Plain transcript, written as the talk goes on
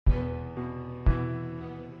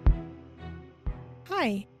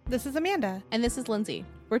Hi, this is Amanda, And this is Lindsay.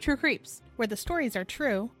 We're True Creeps, where the stories are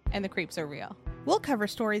true. and the creeps are real. We'll cover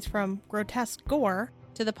stories from grotesque gore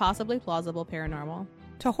To the possibly plausible paranormal,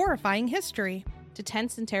 to horrifying history to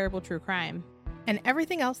tense and terrible true crime. and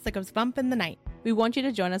everything else that goes bump in the night. We want you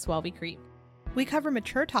to join us while we creep. We cover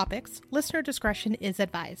mature topics. Listener discretion is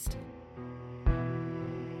advised.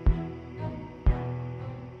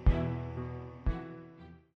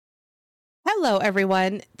 Hello,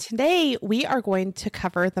 everyone. Today we are going to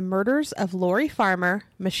cover the murders of Lori Farmer,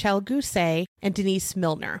 Michelle Gousset, and Denise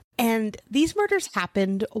Milner. And these murders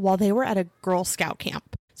happened while they were at a Girl Scout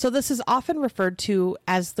camp. So this is often referred to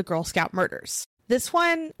as the Girl Scout murders. This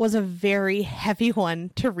one was a very heavy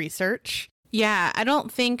one to research. Yeah, I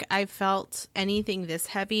don't think I felt anything this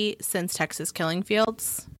heavy since Texas Killing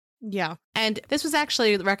Fields. Yeah. And this was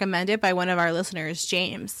actually recommended by one of our listeners,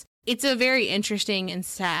 James. It's a very interesting and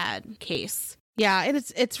sad case. Yeah,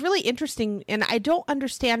 it's really interesting, and I don't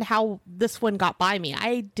understand how this one got by me.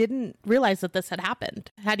 I didn't realize that this had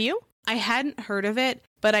happened. Had you? I hadn't heard of it,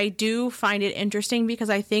 but I do find it interesting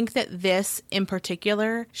because I think that this in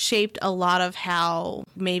particular shaped a lot of how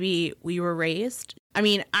maybe we were raised. I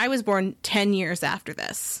mean, I was born 10 years after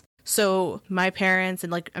this. So my parents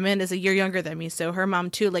and Amanda's a year younger than me, so her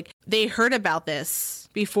mom too, they heard about this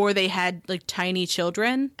before they had tiny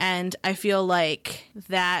children, and I feel like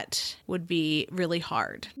that would be really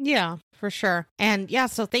hard. Yeah, for sure. And yeah,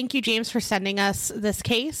 so thank you, James, for sending us this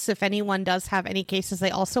case. If anyone does have any cases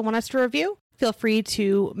they also want us to review, feel free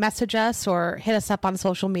to message us or hit us up on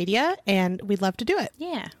social media, and we'd love to do it.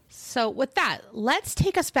 Yeah. So with that, let's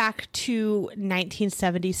take us back to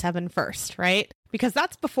 1977 first, right? Because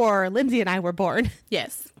that's before Lindsay and I were born.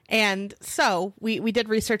 Yes. And so we did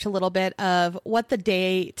research a little bit of what the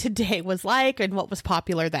day today was like and what was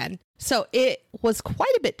popular then. So it was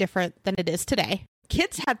quite a bit different than it is today.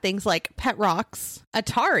 Kids had things like pet rocks,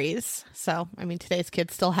 Ataris. So, I mean, today's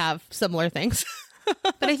kids still have similar things.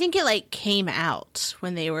 But I think it came out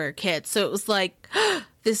when they were kids. So it was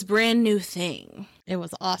this brand new thing. It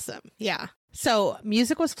was awesome. Yeah. So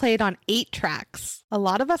music was played on 8 tracks. A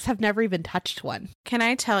lot of us have never even touched one. Can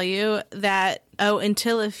I tell you that,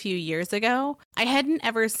 until a few years ago, I hadn't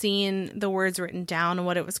ever seen the words written down and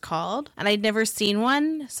what it was called. And I'd never seen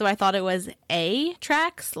one. So I thought it was A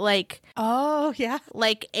tracks, Oh, yeah.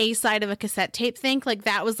 like A side of a cassette tape thing.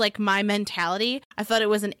 That was my mentality. I thought it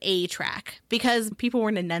was an A track because people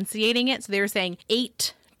weren't enunciating it. So they were saying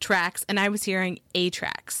 8 tracks and I was hearing A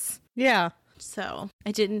tracks. Yeah. So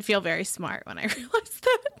I didn't feel very smart when I realized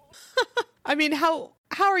that. I mean, how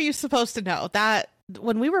are you supposed to know that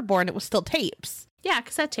when we were born, it was still tapes? Yeah,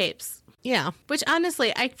 cassette tapes. Yeah. Which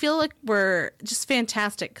honestly, I feel like were just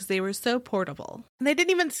fantastic because they were so portable. And they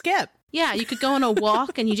didn't even skip. Yeah, you could go on a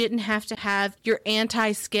walk and you didn't have to have your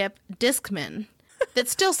anti-skip Discman that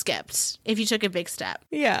still skipped if you took a big step.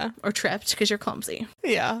 Yeah. Or tripped because you're clumsy.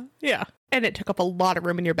 Yeah. Yeah. And it took up a lot of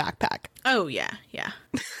room in your backpack. Oh, yeah. Yeah.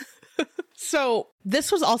 So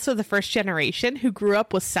this was also the first generation who grew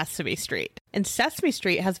up with Sesame Street. And Sesame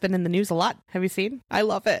Street has been in the news a lot. Have you seen? I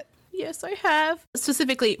love it. Yes, I have.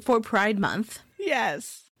 Specifically for Pride Month.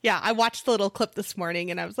 Yes. Yeah, I watched the little clip this morning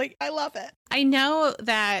and I was like, I love it. I know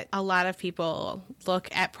that a lot of people look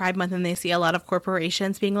at Pride Month and they see a lot of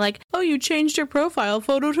corporations being like, oh, you changed your profile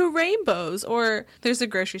photo to rainbows. Or there's a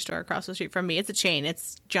grocery store across the street from me. It's a chain.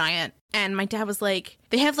 It's giant. And my dad was like,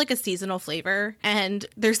 they have a seasonal flavor and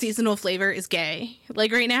their seasonal flavor is gay.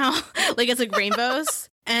 Right now, it's rainbows.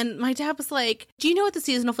 And my dad was like, do you know what the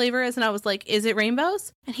seasonal flavor is? And I was like, is it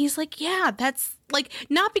rainbows? And he's like, yeah, that's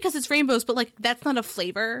not because it's rainbows, but that's not a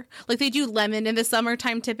flavor. They do lemon in the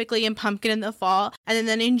summertime typically and pumpkin in the fall. And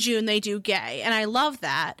then in June they do gay. And I love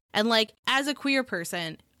that. And as a queer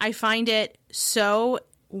person, I find it so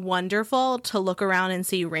wonderful to look around and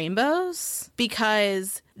see rainbows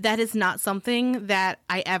because that is not something that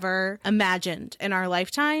I ever imagined in our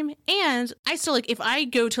lifetime. And I still if I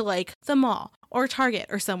go to the mall or Target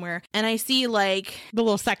or somewhere and I see the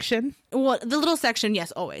little section. Well, the little section,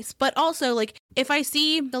 yes, always. But also if I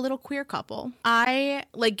see the little queer couple, I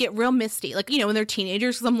get real misty. When they're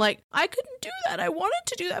teenagers, because I'm like, I couldn't do that. I wanted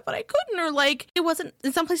to do that, but I couldn't. Or it wasn't,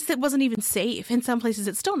 in some places it wasn't even safe. In some places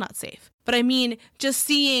it's still not safe. But I mean, just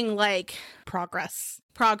seeing progress.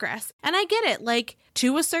 And I get it.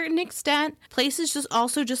 To a certain extent, places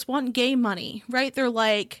just want gay money, right? They're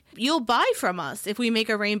like, you'll buy from us if we make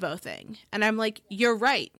a rainbow thing. And I'm like, you're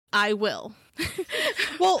right. I will.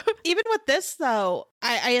 Well, even with this, though,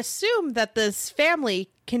 I assume that this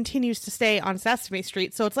family continues to stay on Sesame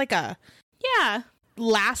Street. So it's a yeah,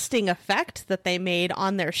 lasting effect that they made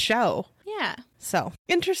on their show. Yeah. So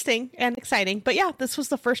interesting and exciting. But yeah, this was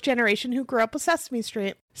the first generation who grew up with Sesame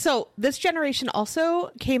Street. So this generation also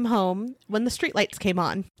came home when the streetlights came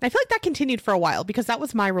on. I feel like that continued for a while because that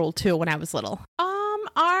was my rule too when I was little.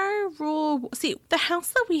 Our rule, see, the house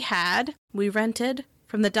that we rented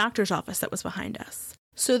from the doctor's office that was behind us.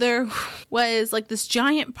 So there was like this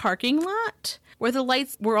giant parking lot where the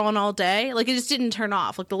lights were on all day. Like it just didn't turn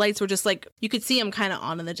off. Like the lights were just like, you could see them kind of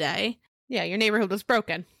on in the day. Yeah, your neighborhood was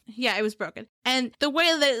broken. Yeah, it was broken. And the way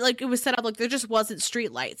that like it was set up, like there just wasn't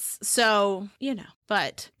street lights. So,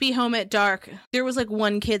 but be home at dark. There was like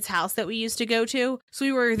one kid's house that we used to go to. So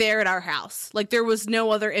we were there at our house. Like there was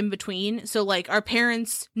no other in between. So like our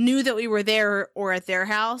parents knew that we were there or at their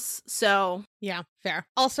house. So yeah, fair.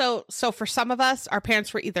 Also, so for some of us, our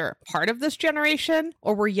parents were either part of this generation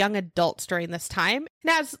or were young adults during this time.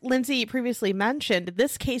 And as Lindsay previously mentioned,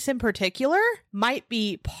 this case in particular might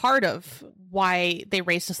be part of why they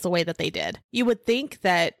raised us the way that they did. You would think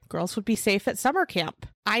that girls would be safe at summer camp.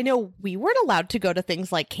 I know we weren't allowed to go to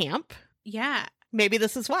things like camp. yeah. Maybe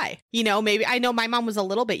this is why. Maybe I know my mom was a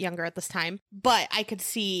little bit younger at this time, but I could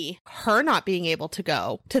see her not being able to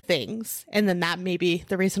go to things. And then that may be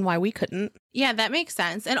the reason why we couldn't. Yeah, that makes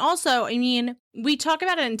sense. And also, I mean, we talk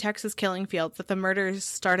about it in Texas Killing Fields that the murders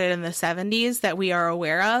started in the 70s that we are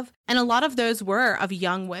aware of. And a lot of those were of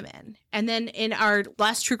young women. And then in our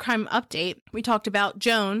last true crime update, we talked about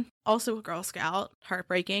Joan, also a Girl Scout,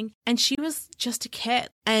 heartbreaking. And she was just a kid.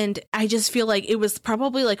 And I just feel like it was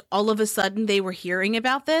probably like all of a sudden they were hearing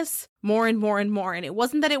about this more and more and more. And it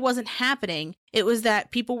wasn't that it wasn't happening. It was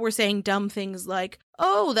that people were saying dumb things like,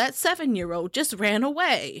 oh, that 7-year-old just ran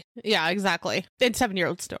away. Yeah, exactly. And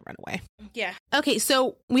 7-year-olds don't run away. Yeah. Okay,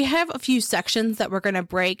 so we have a few sections that we're going to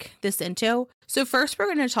break this into. So first,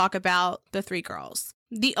 we're going to talk about the 3 girls.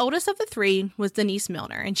 The oldest of the 3 was Denise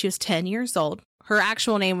Milner, and she was 10 years old. Her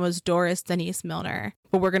actual name was Doris Denise Milner,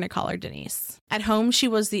 but we're going to call her Denise. At home, she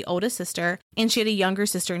was the oldest sister, and she had a younger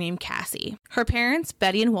sister named Cassie. Her parents,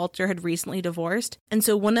 Betty and Walter, had recently divorced, and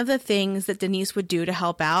so one of the things that Denise would do to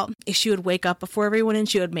help out is she would wake up before everyone and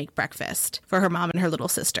she would make breakfast for her mom and her little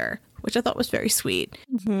sister, which I thought was very sweet.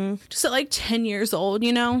 Mm-hmm. Just at like 10 years old,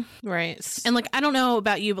 Right. And like, I don't know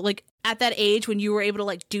about you, but like at that age when you were able to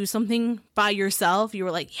like do something by yourself, you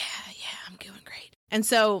were like, yeah, I'm doing great. And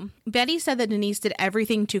so Betty said that Denise did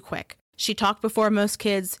everything too quick. She talked before most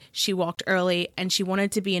kids, she walked early, and she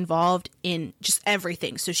wanted to be involved in just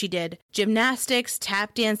everything. So she did gymnastics,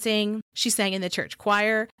 tap dancing, she sang in the church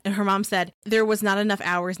choir, and her mom said there was not enough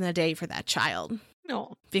hours in the day for that child.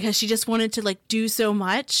 No. Because she just wanted to like do so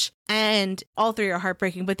much. And all 3 are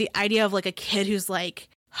heartbreaking. But the idea of like a kid who's like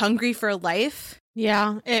hungry for life.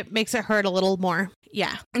 Yeah, it makes it hurt a little more.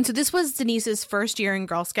 Yeah. And so this was Denise's first year in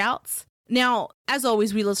Girl Scouts. Now, as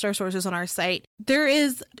always, we list our sources on our site.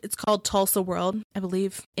 It's called Tulsa World. I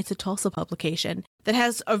believe it's a Tulsa publication that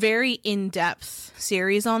has a very in-depth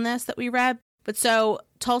series on this that we read. But so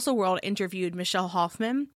Tulsa World interviewed Michelle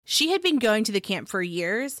Hoffman. She had been going to the camp for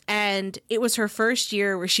years, and it was her first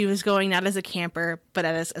year where she was going not as a camper, but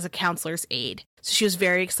as a counselor's aide. So she was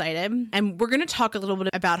very excited. And we're going to talk a little bit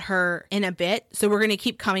about her in a bit. So we're going to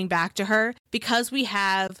keep coming back to her. Because we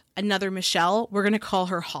have another Michelle, we're going to call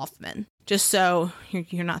her Hoffman. Just so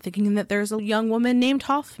you're not thinking that there's a young woman named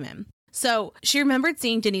Hoffman. So she remembered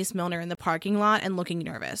seeing Denise Milner in the parking lot and looking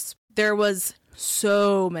nervous. There was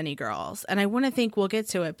so many girls, and I want to think we'll get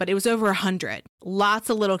to it, but it was over 100. Lots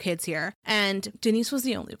of little kids here. And Denise was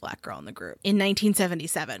the only Black girl in the group in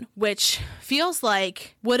 1977, which feels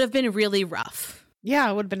like would have been really rough. Yeah,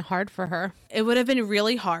 it would have been hard for her. It would have been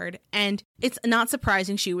really hard, and it's not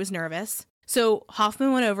surprising she was nervous. So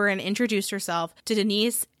Hoffman went over and introduced herself to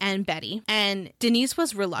Denise and Betty. And Denise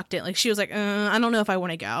was reluctant. Like, she was like, I don't know if I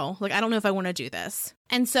want to go. Like, I don't know if I want to do this.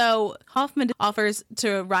 And so Hoffman offers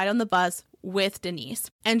to ride on the bus with Denise.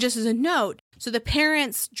 And just as a note, so the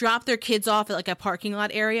parents dropped their kids off at like a parking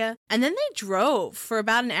lot area, and then they drove for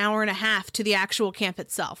about an hour and a half to the actual camp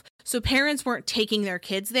itself. So parents weren't taking their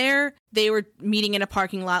kids there. They were meeting in a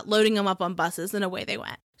parking lot, loading them up on buses, and away they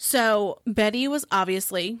went. So Betty was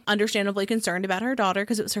obviously understandably concerned about her daughter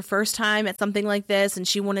because it was her first time at something like this, and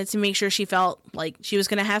she wanted to make sure she felt like she was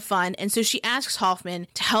going to have fun. And so she asks Hoffman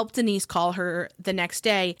to help Denise call her the next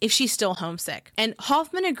day if she's still homesick. And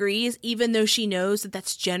Hoffman agrees, even though she knows that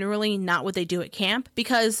that's generally not what they do at camp,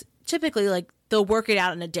 because typically like they'll work it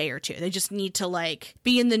out in a day or two. They just need to like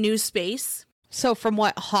be in the new space. So from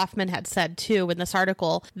what Hoffman had said, too, in this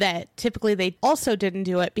article, that typically they also didn't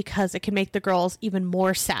do it because it can make the girls even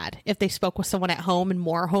more sad if they spoke with someone at home and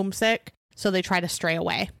more homesick. So they try to stray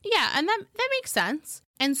away. Yeah, and that makes sense.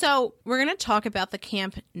 And so we're going to talk about the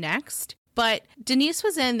camp next. But Denise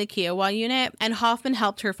was in the Kiowa unit, and Hoffman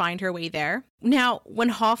helped her find her way there. Now, when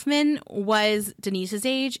Hoffman was Denise's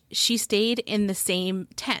age, she stayed in the same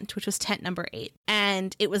tent, which was tent number 8.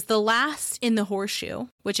 And it was the last in the horseshoe,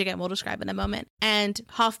 which again, we'll describe in a moment. And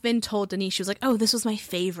Hoffman told Denise, she was like, oh, this was my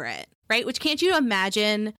favorite, right? Which can't you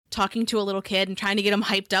imagine talking to a little kid and trying to get them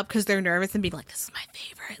hyped up because they're nervous and being like, this is my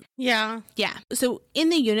favorite. Yeah. Yeah. So in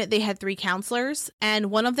the unit, they had 3 counselors,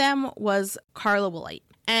 and one of them was Carla Willite.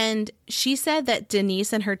 And she said that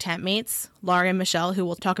Denise and her tent mates, Laurie and Michelle, who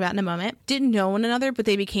we'll talk about in a moment, didn't know one another, but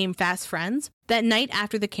they became fast friends. That night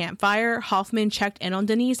after the campfire, Hoffman checked in on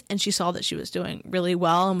Denise, and she saw that she was doing really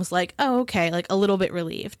well and was like, oh, okay, like a little bit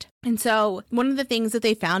relieved. And so one of the things that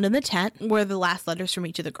they found in the tent were the last letters from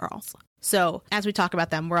each of the girls. So as we talk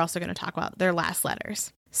about them, we're also going to talk about their last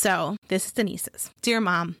letters. So this is Denise's. Dear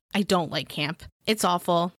Mom, I don't like camp. It's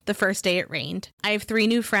awful. The first day it rained. I have 3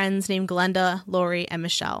 new friends named Glenda, Lori, and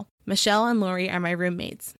Michelle. Michelle and Lori are my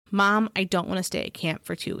roommates. Mom, I don't want to stay at camp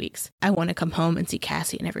for 2 weeks. I want to come home and see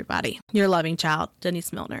Cassie and everybody. Your loving child,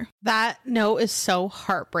 Denise Milner. That note is so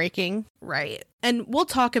heartbreaking. Right. And we'll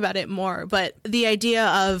talk about it more, but the idea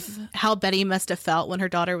of how Betty must have felt when her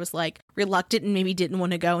daughter was like reluctant and maybe didn't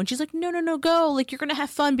want to go. And she's like, no, go. Like, you're going to have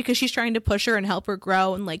fun, because she's trying to push her and help her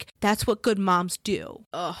grow. And like, that's what good moms do.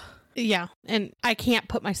 Ugh. Yeah. And I can't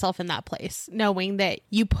put myself in that place, knowing that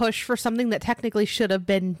you push for something that technically should have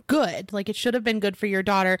been good. Like, it should have been good for your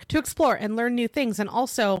daughter to explore and learn new things and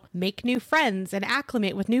also make new friends and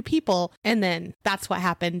acclimate with new people. And then that's what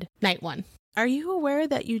happened night 1. Are you aware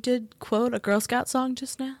that you did quote a Girl Scout song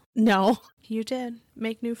just now? No. You did.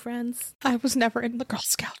 Make new friends. I was never in the Girl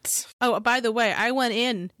Scouts. Oh, by the way, I went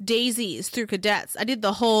in daisies through cadets. I did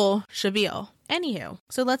the whole spiel. Anywho,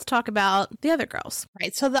 so let's talk about the other girls.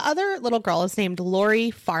 Right. So the other little girl is named Lori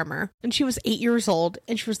Farmer, and she was 8 years old,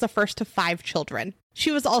 and she was the first of 5 children.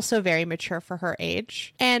 She was also very mature for her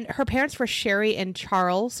age, and her parents were Sherry and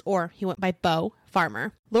Charles, or he went by Bo,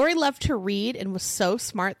 Farmer. Lori loved to read and was so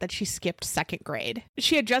smart that she skipped 2nd grade.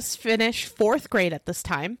 She had just finished 4th grade at this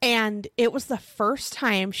time, and it was the first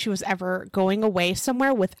time she was ever going away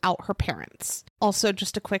somewhere without her parents. Also,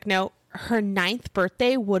 just a quick note, her 9th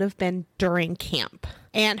birthday would have been during camp,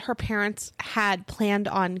 and her parents had planned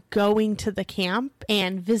on going to the camp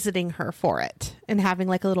and visiting her for it and having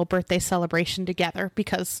like a little birthday celebration together,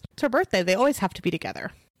 because it's her birthday. They always have to be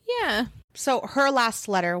together. Yeah. So her last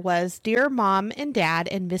letter was, Dear Mom and Dad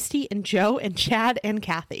and Misty and Joe and Chad and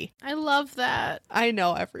Kathy. I love that. I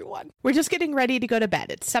know, everyone. We're just getting ready to go to bed.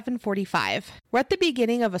 It's 7:45. We're at the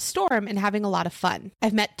beginning of a storm and having a lot of fun.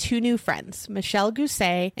 I've met 2 new friends, Michelle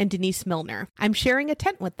Gousset and Denise Milner. I'm sharing a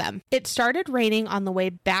tent with them. It started raining on the way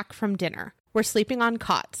back from dinner. We're sleeping on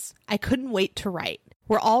cots. I couldn't wait to write.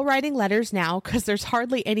 We're all writing letters now because there's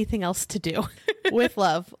hardly anything else to do. With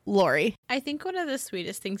love, Lori. I think one of the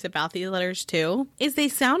sweetest things about these letters, too, is they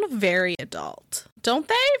sound very adult. Don't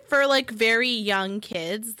they? For, like, very young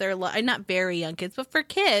kids. They're not very young kids, but for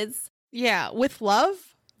kids. Yeah, with love,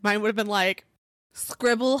 mine would have been like,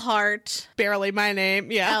 Scribble heart. barely my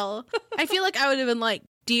name. Yeah. L. I feel like I would have been like,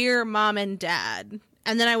 Dear Mom and Dad.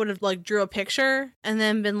 And then I would have like drew a picture and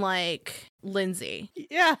then been like, Lindsay.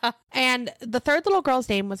 Yeah. And the third little girl's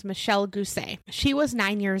name was Michelle Gousset. She was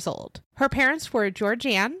 9 years old. Her parents were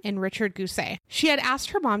Georgianne and Richard Gousset. She had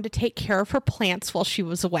asked her mom to take care of her plants while she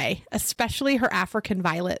was away, especially her African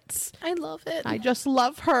violets. I love it. I just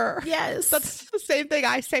love her. Yes. That's the same thing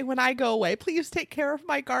I say when I go away. Please take care of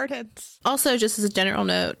my gardens. Also, just as a general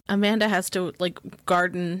note, Amanda has to like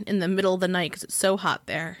garden in the middle of the night because it's so hot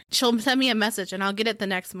there. She'll send me a message and I'll get it the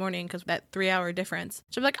next morning because that 3-hour difference.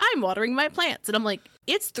 She'll be like, I'm watering my plants. And I'm like,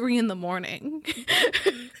 it's 3 a.m.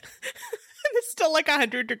 It's still like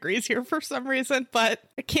 100 degrees here for some reason, but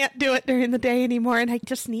I can't do it during the day anymore, and I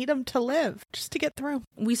just need them to live, just to get through.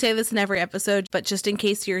 We say this in every episode, but just in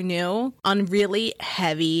case you're new, on really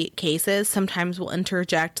heavy cases, sometimes we'll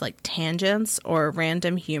interject like tangents or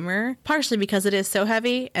random humor, partially because it is so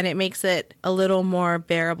heavy, and it makes it a little more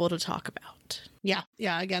bearable to talk about. Yeah.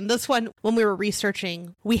 Again, this one, when we were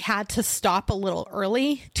researching, we had to stop a little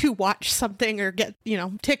early to watch something or get,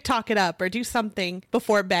 TikTok it up or do something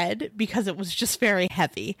before bed because it was just very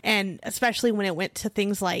heavy. And especially when it went to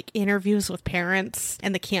things like interviews with parents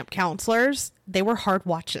and the camp counselors, they were hard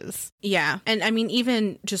watches. Yeah. And I mean,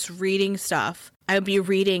 even just reading stuff, I would be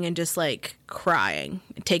reading and just like crying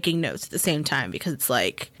and taking notes at the same time because it's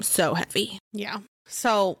like so heavy. Yeah.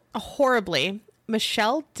 So horribly,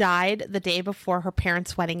 Michelle died the day before her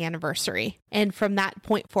parents' wedding anniversary. And from that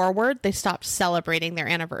point forward, they stopped celebrating their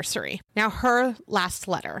anniversary. Now, her last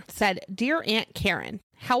letter said, Dear Aunt Karen,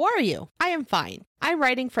 how are you? I am fine. I'm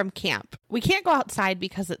writing from camp. We can't go outside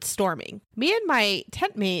because it's storming. Me and my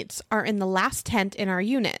tent mates are in the last tent in our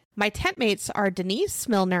unit. My tent mates are Denise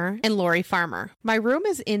Milner and Lori Farmer. My room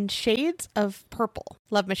is in shades of purple.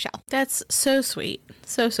 Love, Michelle. That's so sweet.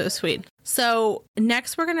 So sweet. So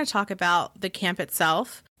next we're going to talk about the camp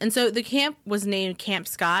itself. And so the camp was named Camp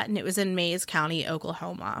Scott, and it was in Mays County,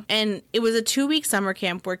 Oklahoma. And it was a 2-week summer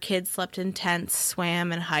camp where kids slept in tents,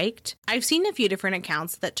 swam, and hiked. I've seen a few different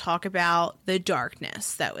accounts that talk about the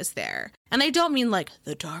darkness that was there. And I don't mean like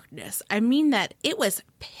the darkness. I mean that it was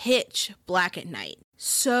pitch black at night.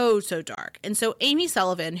 So dark. And so Amy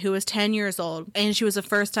Sullivan, who was 10 years old, and she was a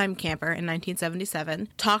first-time camper in 1977,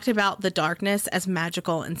 talked about the darkness as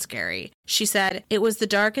magical and scary. She said, "It was the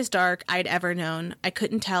darkest dark I'd ever known. I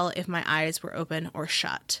couldn't tell if my eyes were open or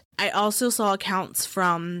shut." I also saw accounts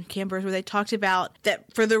from campers where they talked about that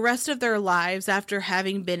for the rest of their lives after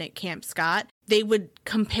having been at Camp Scott, they would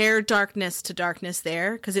compare darkness to darkness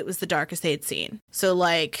there because it was the darkest they had seen. So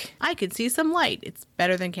like, I could see some light. It's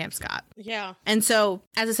better than Camp Scott. Yeah. And so,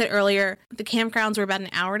 as I said earlier, the campgrounds were about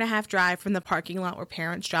an hour-and-a-half drive from the parking lot where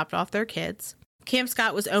parents dropped off their kids. Camp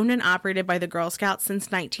Scott was owned and operated by the Girl Scouts since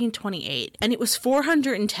 1928, and it was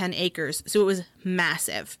 410 acres, so it was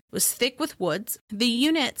massive. It was thick with woods. The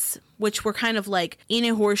units, which were kind of like in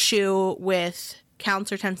a horseshoe with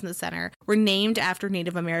counselor tents in the center, were named after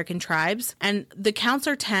Native American tribes. And the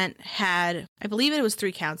counselor tent had, I believe it was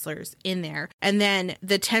 3 counselors in there. And then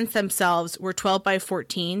the tents themselves were 12 by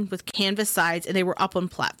 14 with canvas sides, and they were up on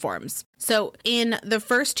platforms. So in the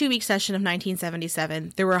first 2-week session of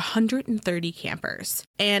 1977, there were 130 campers.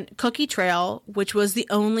 And Cookie Trail, which was the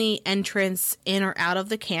only entrance in or out of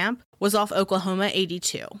the camp, was off Oklahoma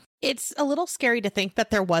 82. It's a little scary to think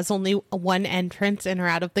that there was only one entrance in or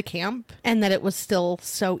out of the camp and that it was still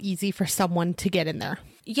so easy for someone to get in there.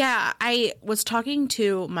 Yeah, I was talking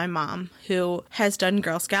to my mom, who has done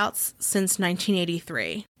Girl Scouts since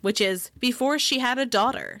 1983, which is before she had a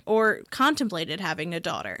daughter or contemplated having a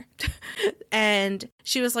daughter. And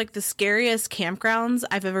she was like, the scariest campgrounds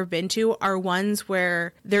I've ever been to are ones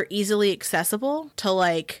where they're easily accessible to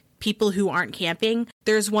like people who aren't camping.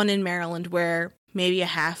 There's one in Maryland where maybe a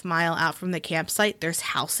half mile out from the campsite, there's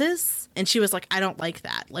houses. And she was like, I don't like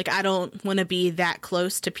that. Like, I don't want to be that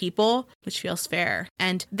close to people, which feels fair.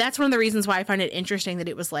 And that's one of the reasons why I find it interesting that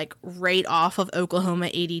it was like right off of Oklahoma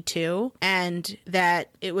 82 and that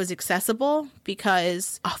it was accessible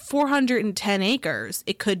because 410 acres,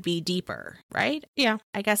 it could be deeper, right? Yeah.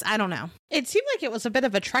 I guess, I don't know. It seemed like it was a bit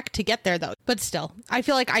of a trek to get there, though. But still, I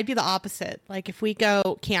feel like I'd be the opposite. Like, if we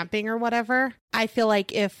go camping or whatever, I feel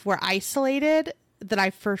like if we're isolated, that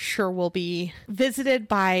I for sure will be visited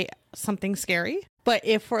by something scary. But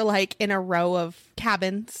if we're like in a row of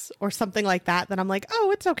cabins or something like that, then I'm like,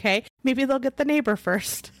 oh, it's okay. Maybe they'll get the neighbor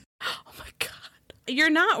first. Oh my God.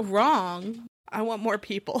 You're not wrong. I want more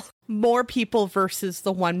people. More people versus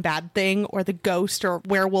the one bad thing or the ghost or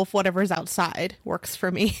werewolf, whatever's outside works for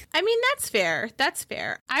me. I mean, that's fair. That's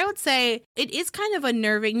fair. I would say it is kind of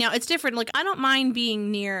unnerving. Now, it's different. Like, I don't mind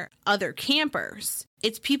being near other campers.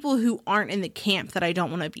 It's people who aren't in the camp that I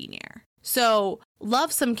don't want to be near. So,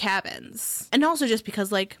 love some cabins. And also just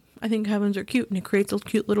because, like, I think cabins are cute and it creates a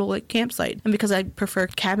cute little, like, campsite. And because I prefer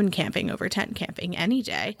cabin camping over tent camping any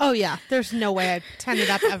day. Oh, yeah. There's no way I'd tent it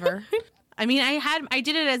up ever. I mean, I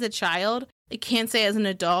did it as a child. I can't say as an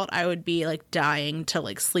adult I would be like dying to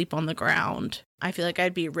like sleep on the ground. I feel like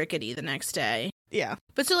I'd be rickety the next day. Yeah.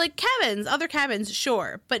 But so like cabins, other cabins,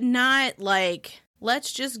 sure, but not like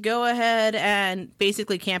let's just go ahead and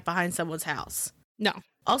basically camp behind someone's house. No.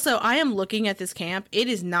 Also, I am looking at this camp. It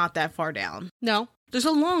is not that far down. No. There's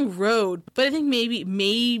a long road, but I think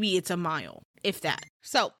maybe it's a mile, if that.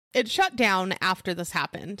 So it shut down after this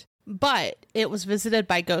happened. But it was visited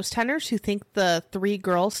by ghost hunters who think the 3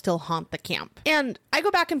 girls still haunt the camp. And I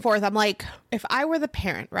go back and forth. I'm like, if I were the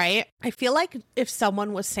parent, right? I feel like if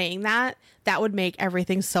someone was saying that, that would make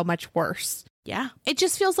everything so much worse. Yeah. It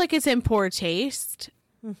just feels like it's in poor taste.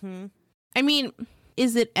 Mm-hmm. I mean,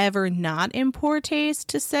 is it ever not in poor taste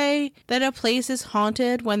to say that a place is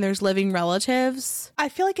haunted when there's living relatives? I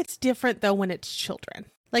feel like it's different, though, when it's children.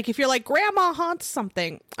 Like, if you're like, grandma haunts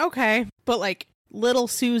something. Okay. But like, little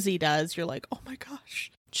Susie does, you're like, oh my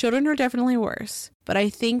gosh. Children are definitely worse, but I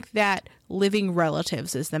think that living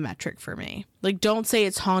relatives is the metric for me. Like, don't say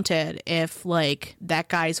it's haunted if like that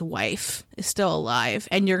guy's wife is still alive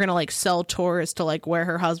and you're gonna like sell tours to like where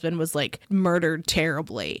her husband was like murdered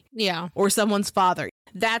terribly. Yeah. Or someone's father.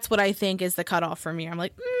 That's what I think is the cutoff for me. I'm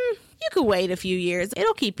like, you could wait a few years.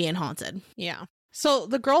 It'll keep being haunted. Yeah. So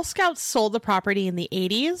the Girl Scouts sold the property in the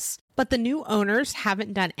 80s, but the new owners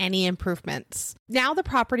haven't done any improvements. Now the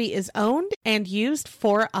property is owned and used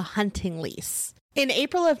for a hunting lease. In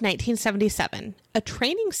April of 1977, a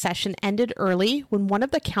training session ended early when one of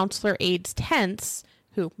the counselor aides' tents,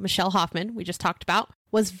 who Michelle Hoffman, we just talked about,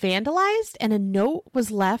 was vandalized and a note was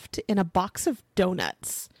left in a box of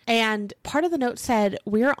donuts. And part of the note said,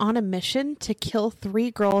 "We're on a mission to kill 3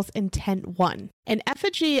 girls in tent 1. An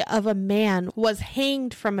effigy of a man was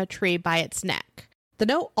hanged from a tree by its neck. The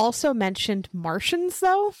note also mentioned Martians,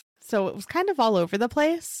 though, so it was kind of all over the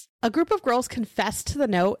place. A group of girls confessed to the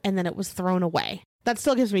note and then it was thrown away. That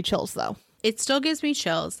still gives me chills, though. It still gives me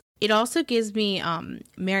chills. It also gives me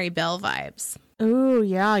Mary Bell vibes. Oh,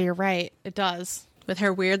 yeah, you're right. It does. With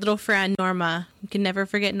her weird little friend, Norma. You can never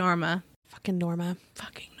forget Norma. Fucking Norma.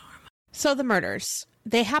 Fucking Norma. So the murders.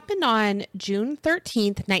 They happened on June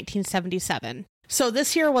 13th, 1977. So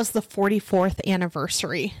this year was the 44th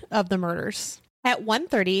anniversary of the murders. At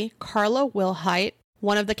 1:30, Carla Wilhite,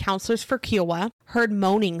 one of the counselors for Kiowa, heard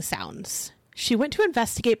moaning sounds. She went to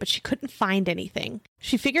investigate, but she couldn't find anything.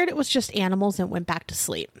 She figured it was just animals and went back to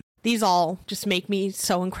sleep. These all just make me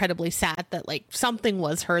so incredibly sad that, like, something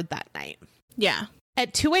was heard that night. Yeah.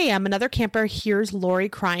 At 2 a.m., another camper hears Lori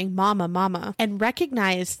crying, "Mama, Mama," and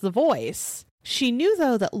recognized the voice. She knew,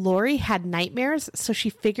 though, that Lori had nightmares, so she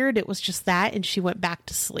figured it was just that, and she went back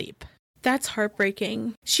to sleep. That's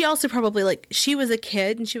heartbreaking. She also probably, like, she was a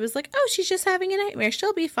kid and she was like, oh, she's just having a nightmare.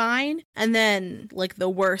 She'll be fine. And then, like, the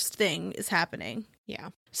worst thing is happening. Yeah.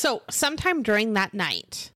 So sometime during that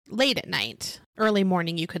night, late at night, early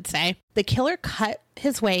morning, you could say, the killer cut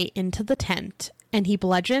his way into the tent and he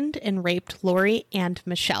bludgeoned and raped Lori and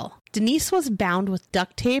Michelle. Denise was bound with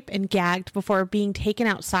duct tape and gagged before being taken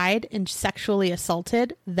outside and sexually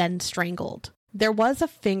assaulted, then strangled. There was a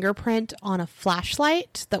fingerprint on a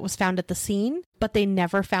flashlight that was found at the scene, but they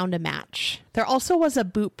never found a match. There also was a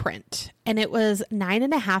boot print, and it was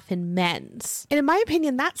 9.5 in men's. And in my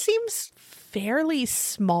opinion, that seems fairly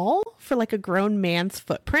small for like a grown man's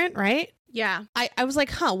footprint, right? Yeah. I was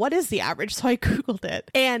like, what is the average? So I Googled it.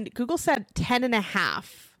 And Google said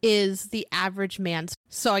 10.5 is the average man's.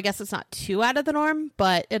 So I guess it's not too out of the norm,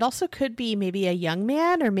 but it also could be maybe a young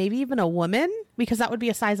man or maybe even a woman, because that would be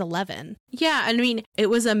a size 11. Yeah. I mean, it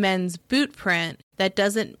was a men's boot print. That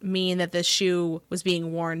doesn't mean that the shoe was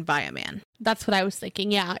being worn by a man. That's what I was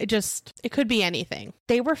thinking. Yeah, it could be anything.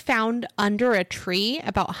 They were found under a tree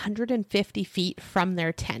about 150 feet from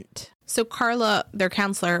their tent. So Carla, their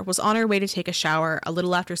counselor, was on her way to take a shower a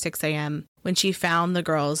little after 6 a.m. when she found the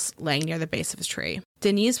girls laying near the base of a tree.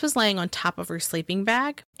 Denise was laying on top of her sleeping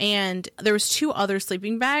bag, and there was 2 other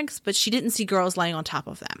sleeping bags, but she didn't see girls laying on top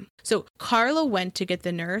of them. So Carla went to get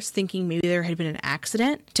the nurse, thinking maybe there had been an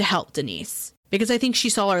accident, to help Denise. Because I think she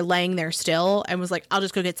saw her laying there still and was like, I'll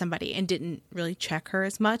just go get somebody, and didn't really check her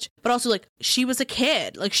as much. But also, like, she was a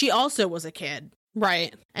kid. Like, she also was a kid.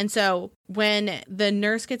 Right. And so when the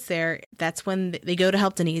nurse gets there, that's when they go to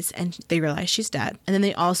help Denise and they realize she's dead. And then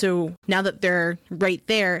they also, now that they're right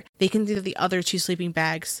there, they can see that the other 2 sleeping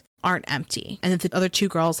bags aren't empty and that the other 2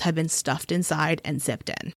 girls had been stuffed inside and zipped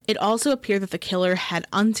in. It also appeared that the killer had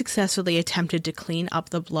unsuccessfully attempted to clean up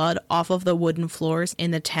the blood off of the wooden floors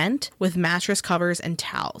in the tent with mattress covers and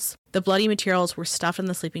towels. The bloody materials were stuffed in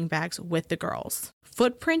the sleeping bags with the girls.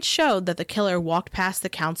 Footprints showed that the killer walked past the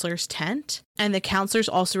counselor's tent, and the counselors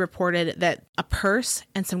also reported that a purse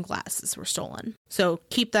and some glasses were stolen. So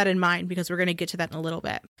keep that in mind because we're going to get to that in a little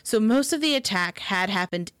bit. So most of the attack had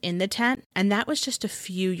happened in the tent, and that was just a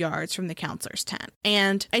few yards from the counselor's tent.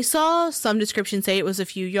 And I saw some descriptions say it was a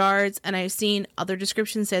few yards, and I've seen other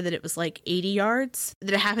descriptions say that it was like 80 yards,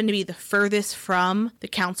 that it happened to be the furthest from the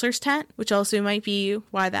counselor's tent, which also might be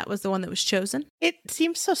why that was the one that was chosen. It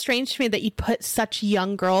seems so strange to me that you'd put such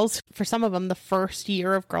young girls, for some of them the first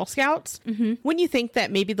year of Girl Scouts, when you think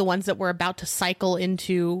that maybe the ones that were about to cycle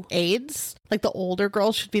into AIDS, like the older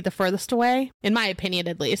girls, should be the furthest away, in my opinion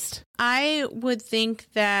at least. I would think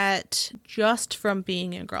that just from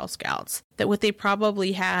being in Girl Scouts, that what they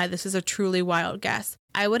probably had, this is a truly wild guess,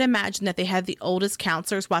 I would imagine that they had the oldest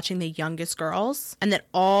counselors watching the youngest girls, and that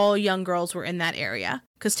all young girls were in that area.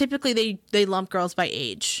 Because typically they lump girls by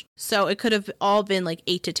age. So it could have all been like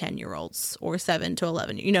 8 to 10-year-olds or 7 to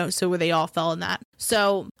 11, so where they all fell in that.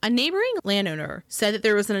 So a neighboring landowner said that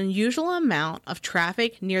there was an unusual amount of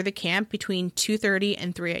traffic near the camp between 2:30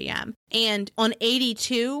 and 3 a.m. And on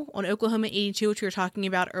Oklahoma 82, which we were talking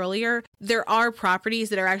about earlier, there are properties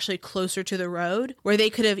that are actually closer to the road where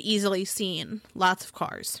they could have easily seen lots of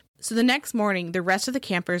cars. So the next morning, the rest of the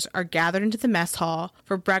campers are gathered into the mess hall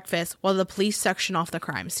for breakfast while the police section off the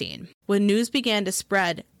crime scene. When news began to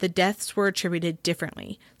spread, the deaths were attributed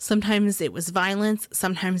differently. Sometimes it was violence,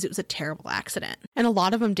 sometimes it was a terrible accident. And a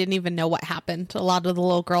lot of them didn't even know what happened, a lot of the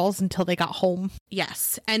little girls, until they got home.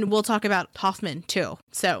 Yes, and we'll talk about Hoffman too.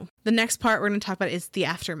 So the next part we're going to talk about is the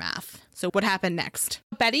aftermath. So what happened next?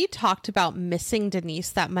 Betty talked about missing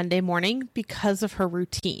Denise that Monday morning because of her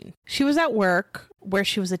routine. She was at work where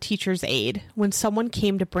she was a teacher's aide when someone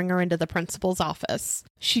came to bring her into the principal's office.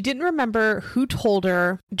 She didn't remember who told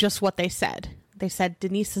her, just what they said. They said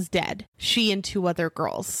Denise is dead. She and 2 other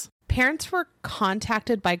girls. Parents were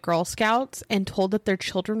contacted by Girl Scouts and told that their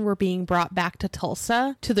children were being brought back to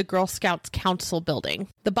Tulsa to the Girl Scouts Council building.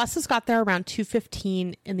 The buses got there around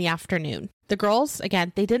 2:15 in the afternoon. The girls,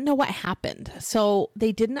 again, they didn't know what happened, so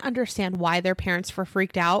they didn't understand why their parents were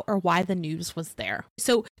freaked out or why the news was there.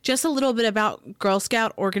 So just a little bit about Girl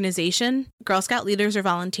Scout organization. Girl Scout leaders are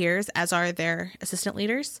volunteers, as are their assistant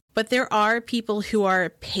leaders. But there are people who are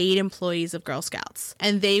paid employees of Girl Scouts,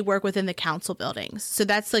 and they work within the council buildings. So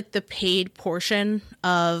that's like the paid portion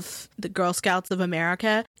of the Girl Scouts of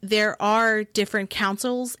America. There are different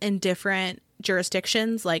councils in different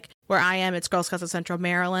jurisdictions. Like where I am, it's Girl Scouts of Central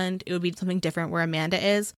Maryland. It would be something different where Amanda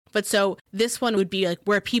is. But so this one would be like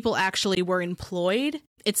where people actually were employed.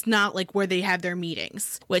 It's not like where they have their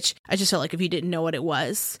meetings, which I just felt like if you didn't know what it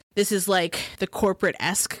was, this is like the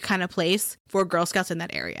corporate-esque kind of place for Girl Scouts in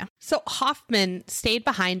that area. So Hoffman stayed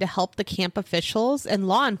behind to help the camp officials and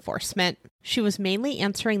law enforcement. She was mainly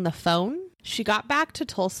answering the phone. She got back to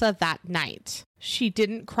Tulsa that night. She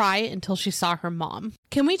didn't cry until she saw her mom.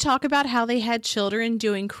 Can we talk about how they had children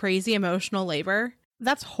doing crazy emotional labor?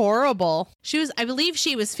 That's horrible. I believe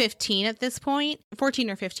she was 15 at this point, 14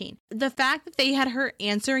 or 15. The fact that they had her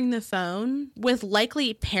answering the phone with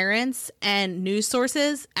likely parents and news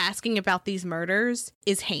sources asking about these murders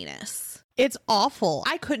is heinous. It's awful.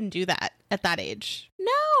 I couldn't do that at that age.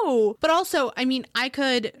 No. But also, I mean, I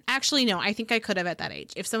think I could have at that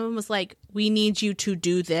age. If someone was like, we need you to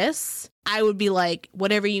do this, I would be like,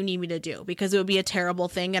 whatever you need me to do, because it would be a terrible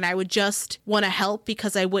thing. And I would just want to help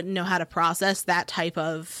because I wouldn't know how to process that type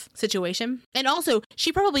of situation. And also,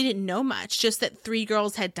 she probably didn't know much, just that 3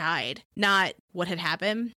 girls had died, not what had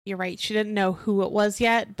happened. You're right. She didn't know who it was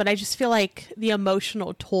yet, but I just feel like the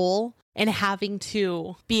emotional toll and having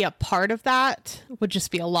to be a part of that would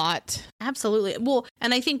just be a lot. Absolutely. Well,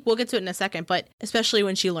 and I think we'll get to it in a second, but especially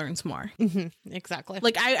when she learns more. Mm-hmm, exactly.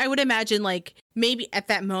 Like, I would imagine, like, maybe at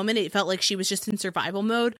that moment it felt like she was just in survival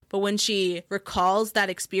mode, but when she recalls that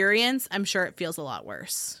experience, I'm sure it feels a lot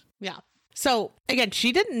worse. Yeah. So, again,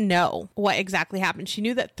 she didn't know what exactly happened. She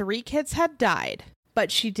knew that 3 kids had died,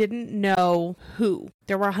 but she didn't know who.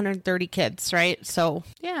 There were 130 kids, right? So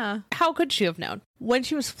yeah, how could she have known? When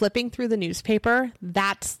she was flipping through the newspaper,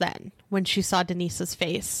 that's then when she saw Denise's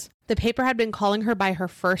face. The paper had been calling her by her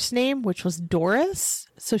first name, which was Doris,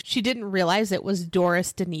 so she didn't realize it was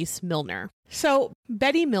Doris Denise Milner. So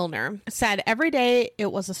Betty Milner said, every day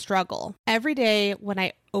it was a struggle. Every day when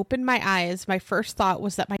I opened my eyes, my first thought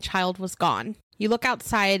was that my child was gone. You look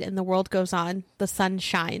outside and the world goes on. The sun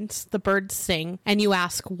shines, the birds sing, and you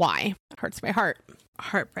ask why. It hurts my heart.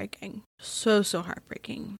 Heartbreaking. So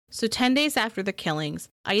heartbreaking. So 10 days after the killings,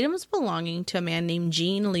 items belonging to a man named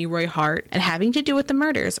Gene Leroy Hart and having to do with the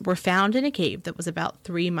murders were found in a cave that was about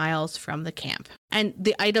 3 miles from the camp. And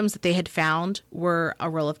the items that they had found were a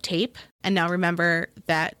roll of tape. And now remember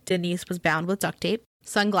that Denise was bound with duct tape.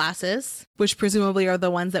 Sunglasses, which presumably are the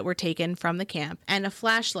ones that were taken from the camp, and a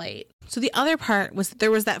flashlight. So the other part was there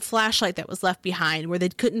was that flashlight that was left behind where they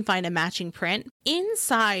couldn't find a matching print.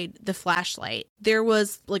 Inside the flashlight, there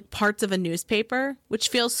was like parts of a newspaper, which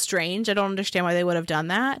feels strange. I don't understand why they would have done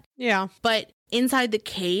that. Yeah. But inside the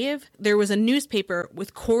cave, there was a newspaper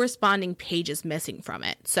with corresponding pages missing from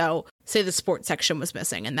it. So say the sports section was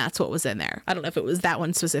missing and that's what was in there. I don't know if it was that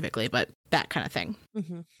one specifically, but that kind of thing.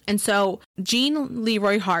 Mm-hmm. And so Gene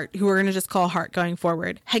Leroy Hart, who we're going to just call Hart going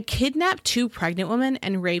forward, had kidnapped 2 pregnant women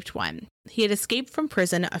and raped one. He had escaped from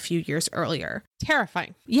prison a few years earlier.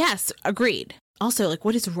 Terrifying. Yes, agreed. Also, like,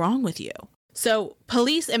 what is wrong with you? So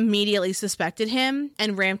police immediately suspected him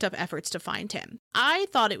and ramped up efforts to find him. I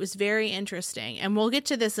thought it was very interesting, and we'll get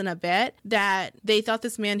to this in a bit, that they thought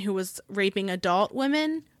this man who was raping adult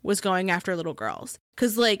women was going after little girls.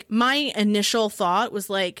 Because, like, my initial thought was,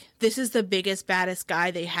 like, this is the biggest, baddest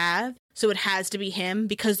guy they have, so it has to be him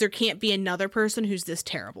because there can't be another person who's this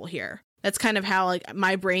terrible here. That's kind of how, like,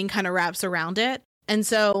 my brain kind of wraps around it. And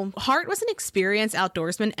so Hart was an experienced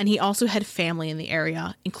outdoorsman, and he also had family in the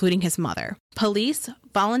area, including his mother. Police,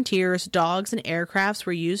 volunteers, dogs, and aircrafts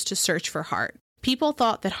were used to search for Hart. People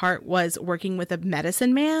thought that Hart was working with a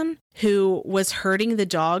medicine man who was hurting the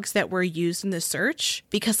dogs that were used in the search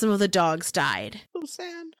because some of the dogs died. So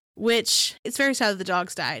sad. Which, it's very sad that the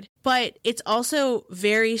dogs died. But it's also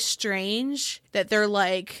very strange that they're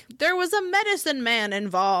like, there was a medicine man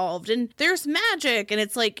involved and there's magic. And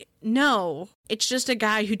it's like, no, it's just a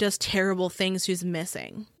guy who does terrible things who's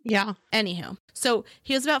missing. Yeah. Anywho, so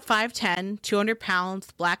he was about 5'10", 200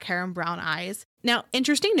 pounds, black hair and brown eyes. Now,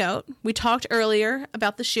 interesting note, we talked earlier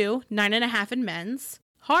about the shoe, 9.5 in men's.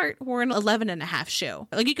 Hart wore an 11.5 shoe.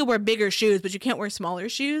 Like, you could wear bigger shoes, but you can't wear smaller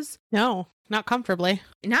shoes. No, not comfortably.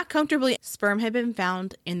 Not comfortably. Sperm had been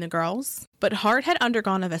found in the girls, but Hart had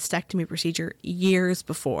undergone a vasectomy procedure years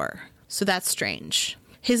before. So that's strange.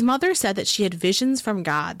 His mother said that she had visions from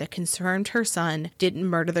God that concerned her son didn't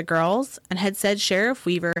murder the girls and had said Sheriff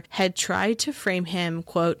Weaver had tried to frame him,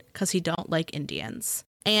 quote, because he don't like Indians.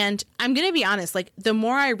 And I'm going to be honest, like, the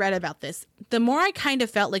more I read about this, the more I kind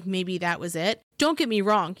of felt like maybe that was it. Don't get me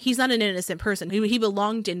wrong. He's not an innocent person. He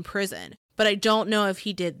belonged in prison, but I don't know if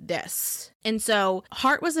he did this. And so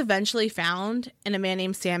Hart was eventually found in a man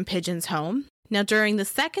named Sam Pigeon's home. Now, during the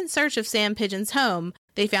second search of Sam Pigeon's home,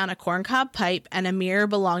 they found a corncob pipe and a mirror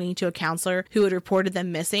belonging to a counselor who had reported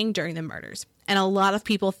them missing during the murders. And a lot of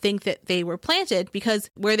people think that they were planted because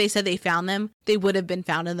where they said they found them, they would have been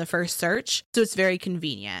found in the first search. So it's very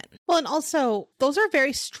convenient. Well, and also, those are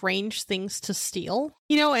very strange things to steal.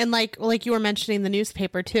 You know, and like you were mentioning the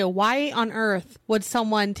newspaper too. Why on earth would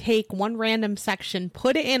someone take one random section,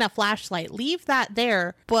 put it in a flashlight, leave that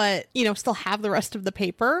there, but, you know, still have the rest of the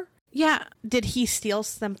paper? Yeah. Did he steal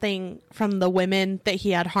something from the women that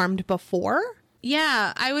he had harmed before?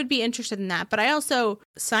 Yeah, I would be interested in that. But I also,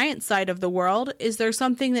 science side of the world, is there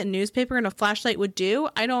something that newspaper and a flashlight would do?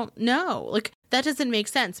 I don't know. Like, that doesn't make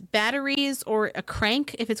sense. Batteries or a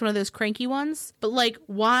crank, if it's one of those cranky ones. But like,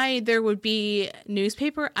 why there would be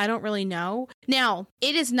newspaper, I don't really know. Now,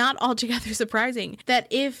 it is not altogether surprising that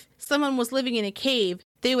if someone was living in a cave,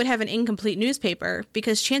 they would have an incomplete newspaper,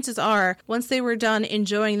 because chances are, once they were done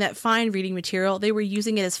enjoying that fine reading material, they were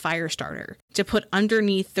using it as fire starter to put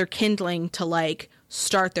underneath their kindling to like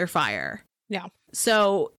start their fire. Yeah.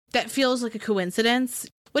 So that feels like a coincidence.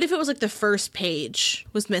 What if it was like the first page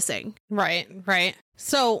was missing? Right.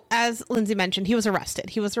 So as Lindsay mentioned, he was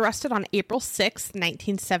arrested. He was arrested on April 6th,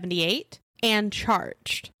 1978. And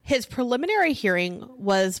charged. His preliminary hearing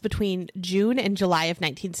was between June and July of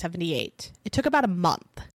 1978. It took about a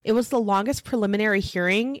month. It was the longest preliminary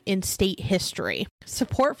hearing in state history.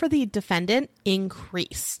 Support for the defendant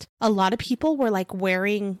increased. A lot of people were like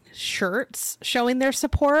wearing shirts showing their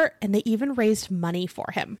support, and they even raised money for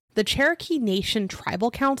him. The Cherokee Nation Tribal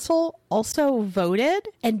Council also voted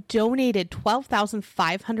and donated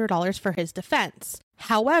 $12,500 for his defense.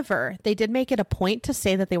 However, they did make it a point to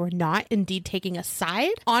say that they were not indeed taking a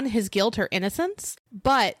side on his guilt or innocence,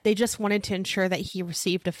 but they just wanted to ensure that he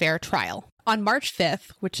received a fair trial. On March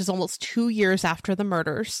 5th, which is almost 2 years after the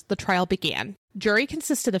murders, the trial began. Jury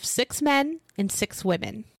consisted of 6 men and 6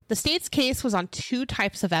 women. The state's case was on 2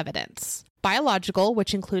 types of evidence. Biological,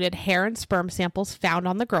 which included hair and sperm samples found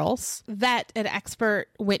on the girls, vet and expert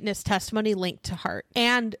witness testimony linked to Hart,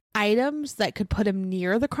 and items that could put him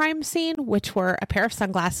near the crime scene, which were a pair of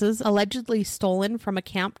sunglasses allegedly stolen from a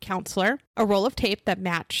camp counselor, a roll of tape that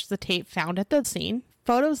matched the tape found at the scene,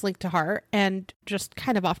 photos linked to Hart, and just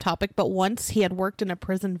kind of off topic, but once he had worked in a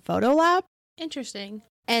prison photo lab. Interesting.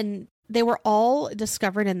 And they were all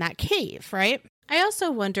discovered in that cave, right? I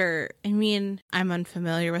also wonder, I mean, I'm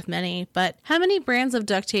unfamiliar with many, but how many brands of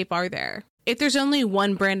duct tape are there? If there's only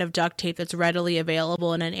one brand of duct tape that's readily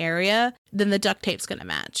available in an area, then the duct tape's going to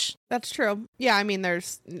match. That's true. Yeah, I mean,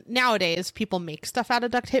 nowadays people make stuff out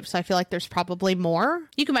of duct tape, so I feel like there's probably more.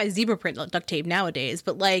 You can buy zebra print duct tape nowadays,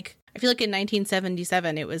 but like, I feel like in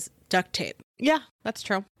 1977 it was duct tape. Yeah, that's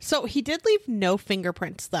true. So he did leave no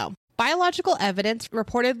fingerprints, though. Biological evidence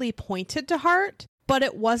reportedly pointed to Hart, but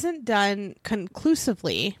it wasn't done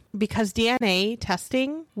conclusively because DNA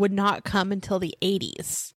testing would not come until the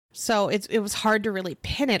 80s. So it was hard to really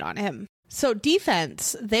pin it on him. So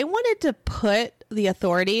defense, they wanted to put the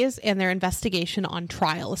authorities and their investigation on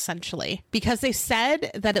trial, essentially, because they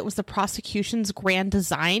said that it was the prosecution's grand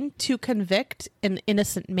design to convict an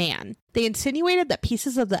innocent man. They insinuated that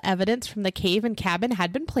pieces of the evidence from the cave and cabin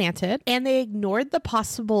had been planted, and they ignored the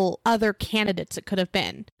possible other candidates it could have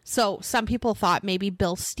been. So some people thought maybe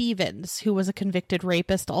Bill Stevens, who was a convicted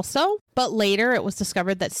rapist also, but later it was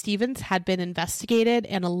discovered that Stevens had been investigated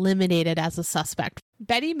and eliminated as a suspect.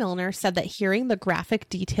 Betty Milner said that hearing the graphic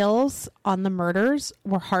details on the murders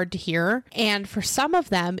were hard to hear, and for some of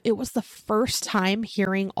them, it was the first time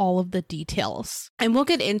hearing all of the details. And we'll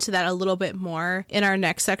get into that a little bit more in our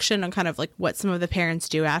next section on kind of like what some of the parents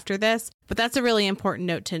do after this. But that's a really important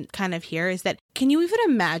note to kind of hear is that, can you even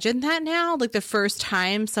imagine that now? Like the first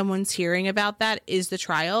time someone's hearing about that is the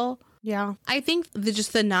trial. Yeah. I think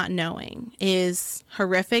just the not knowing is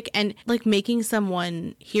horrific, and like making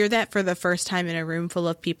someone hear that for the first time in a room full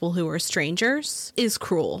of people who are strangers is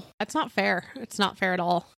cruel. That's not fair. It's not fair at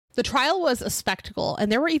all. The trial was a spectacle,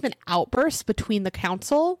 and there were even outbursts between the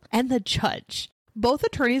counsel and the judge. Both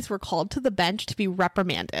attorneys were called to the bench to be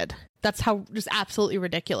reprimanded. That's how just absolutely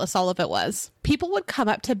ridiculous all of it was. People would come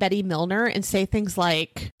up to Betty Milner and say things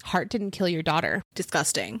like, Hart didn't kill your daughter.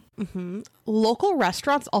 Disgusting. Mm-hmm. Local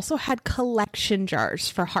restaurants also had collection jars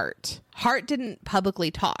for Hart. Hart didn't publicly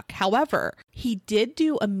talk. However, he did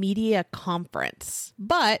do a media conference.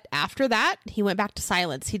 But after that, he went back to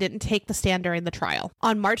silence. He didn't take the stand during the trial.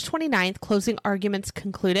 On March 29th, closing arguments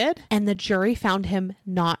concluded, and the jury found him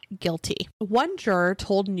not guilty. One juror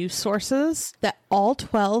told news sources that all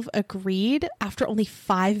 12 agreed after only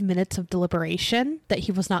 5 minutes of deliberation that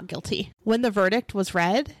he was not guilty. When the verdict was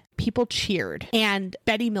read, people cheered. And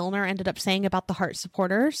Betty Milner ended up saying about the Hart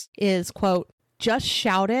supporters is, quote, just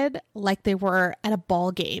shouted like they were at a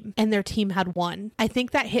ball game and their team had won. I think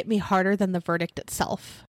that hit me harder than the verdict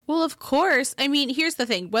itself. Well, of course. I mean, here's the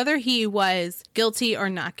thing. Whether he was guilty or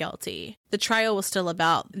not guilty, the trial was still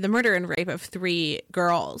about the murder and rape of 3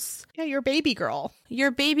 girls. Yeah, your baby girl. Your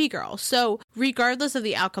baby girl. So regardless of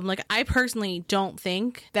the outcome, like I personally don't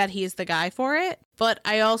think that he's the guy for it. But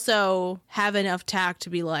I also have enough tact to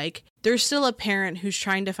be like, there's still a parent who's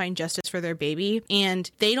trying to find justice for their baby, and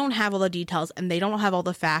they don't have all the details and they don't have all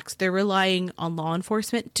the facts. They're relying on law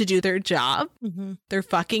enforcement to do their job, their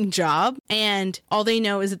fucking job. And all they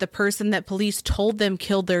know is that the person that police told them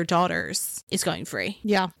killed their daughters is going free.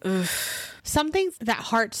 Yeah. Ugh. Something that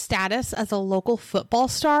Hart's status as a local football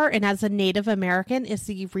star and as a Native American is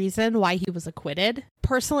the reason why he was acquitted.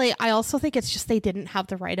 Personally, I also think it's just they didn't have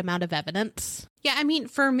the right amount of evidence. Yeah, I mean,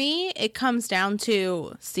 for me, it comes down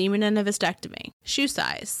to semen and a vasectomy, shoe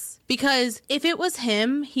size. Because if it was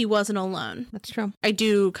him, he wasn't alone. That's true. I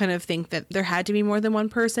do kind of think that there had to be more than one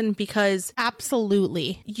person because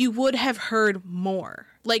absolutely you would have heard more.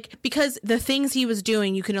 Like, because the things he was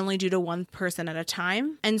doing, you can only do to one person at a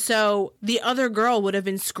time. And so the other girl would have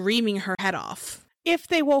been screaming her head off. If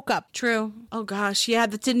they woke up. True. Oh gosh, yeah,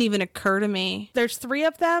 that didn't even occur to me. There's 3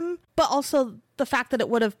 of them, but also the fact that it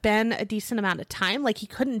would have been a decent amount of time. Like, he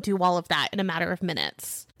couldn't do all of that in a matter of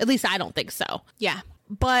minutes. At least I don't think so. Yeah.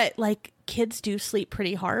 But, like, kids do sleep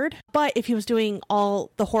pretty hard. But if he was doing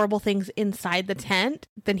all the horrible things inside the tent,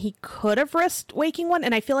 then he could have risked waking one.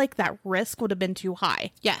 And I feel like that risk would have been too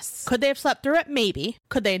high. Yes. Could they have slept through it? Maybe.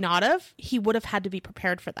 Could they not have? He would have had to be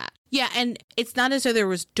prepared for that. Yeah, and it's not as though there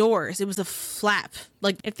was doors. It was a flap.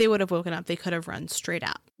 Like, if they would have woken up, they could have run straight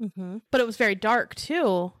out. But it was very dark,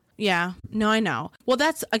 too. Yeah, no, I know. Well,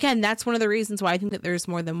 that's one of the reasons why I think that there's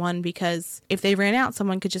more than one, because if they ran out,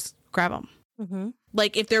 someone could just grab them.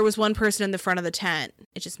 Like, if there was one person in the front of the tent,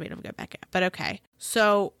 it just made him go back in. But okay.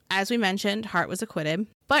 So, as we mentioned, Hart was acquitted.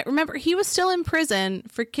 But remember, he was still in prison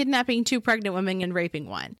for kidnapping 2 pregnant women and raping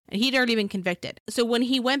one. And he'd already been convicted. So when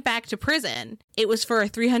he went back to prison, it was for a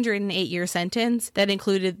 308-year sentence that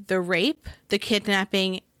included the rape, the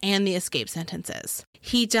kidnapping, and the escape sentences.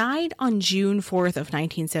 He died on June 4th of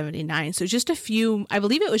 1979, so I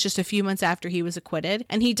believe it was just a few months after he was acquitted,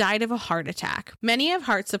 and he died of a heart attack. Many of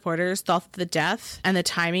Hart's supporters thought that the death and the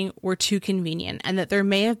timing were too convenient and that there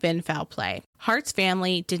may have been foul play. Hart's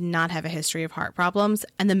family did not have a history of heart problems,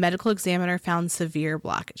 and the medical examiner found severe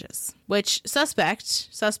blockages, which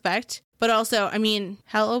suspect. But also, I mean,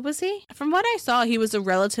 how old was he? From what I saw, he was a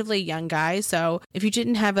relatively young guy. So if you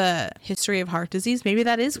didn't have a history of heart disease, maybe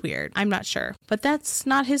that is weird. I'm not sure. But that's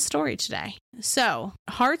not his story today. So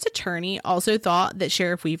Hart's attorney also thought that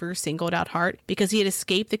Sheriff Weaver singled out Hart because he had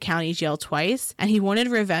escaped the county jail twice, and he wanted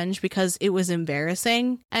revenge because it was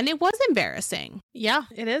embarrassing. And it was embarrassing. Yeah,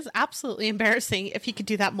 it is absolutely embarrassing if he could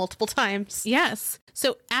do that multiple times. Yes.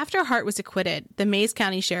 So after Hart was acquitted, the Mays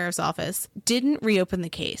County Sheriff's Office didn't reopen the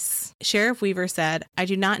case. Sheriff Weaver said, "I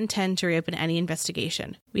do not intend to reopen any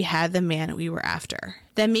investigation. we had the man we were after.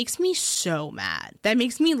 That makes me so mad. That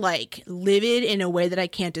makes me like livid in a way that I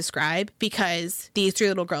can't describe, because these 3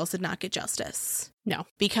 little girls did not get justice. No.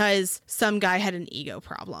 Because some guy had an ego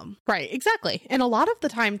problem. Right, exactly. And a lot of the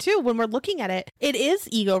time, too, when we're looking at it, it is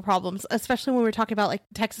ego problems, especially when we're talking about like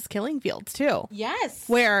Texas killing fields, too. Yes.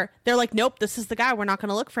 Where they're like, nope, this is the guy. We're not going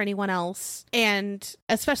to look for anyone else. And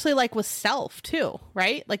especially like with Self, too,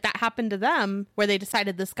 right? Like that happened to them where they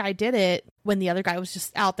decided this guy did it when the other guy was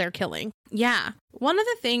just out there killing. Yeah. One of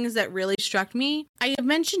the things that really struck me, I have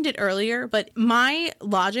mentioned it earlier, but my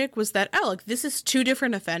logic was that, oh, look, this is 2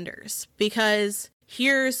 different offenders, because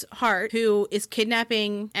here's Hart, who is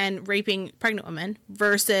kidnapping and raping pregnant women,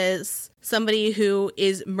 versus somebody who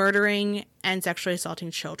is murdering and sexually assaulting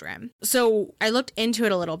children. So I looked into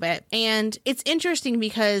it a little bit, and it's interesting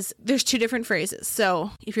because there's 2 different phrases.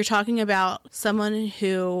 So if you're talking about someone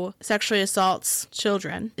who sexually assaults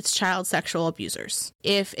children, it's child sexual abusers.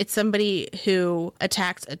 If it's somebody who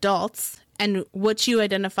attacks adults, and what you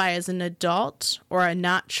identify as an adult or a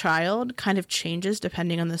not child kind of changes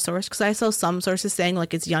depending on the source. Because I saw some sources saying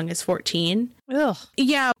like as young as 14. Ugh.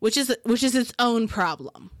 Yeah, which is its own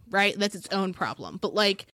problem, right? That's its own problem. But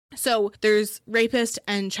like, so there's rapists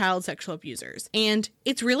and child sexual abusers, and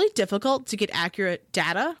it's really difficult to get accurate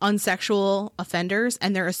data on sexual offenders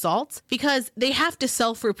and their assaults because they have to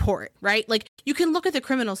self-report, right? Like you can look at the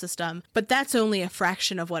criminal system, but that's only a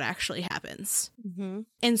fraction of what actually happens. Mm-hmm.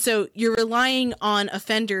 And so you're relying on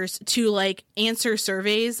offenders to like answer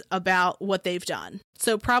surveys about what they've done.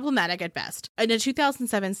 So problematic at best. In a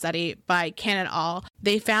 2007 study by Can et al.,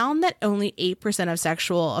 they found that only 8% of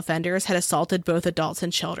sexual offenders had assaulted both adults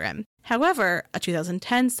and children. However, a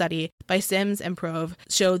 2010 study by Sims and Prove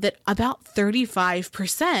showed that about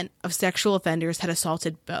 35% of sexual offenders had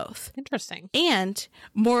assaulted both. Interesting. And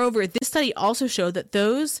moreover, this study also showed that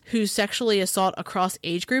those who sexually assault across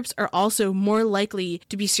age groups are also more likely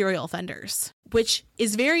to be serial offenders, which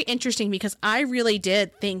is very interesting because I really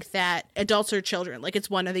did think that adults or children, like it's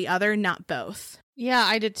one or the other, not both. Yeah,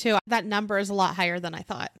 I did too. That number is a lot higher than I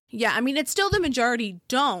thought. Yeah, I mean, it's still the majority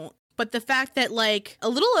don't. But the fact that like a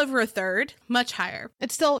little over a third, much higher.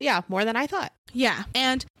 It's still, yeah, more than I thought. Yeah.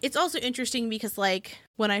 And it's also interesting because like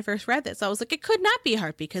when I first read this, I was like, it could not be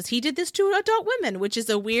Hart because he did this to adult women, which is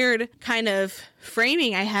a weird kind of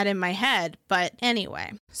framing I had in my head. But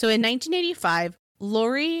anyway, so in 1985,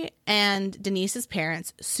 Lori and Denise's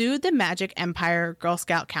parents sued the Magic Empire Girl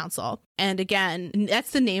Scout Council. And again,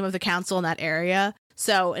 that's the name of the council in that area.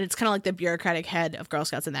 So, and it's kind of like the bureaucratic head of Girl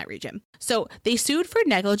Scouts in that region. So they sued for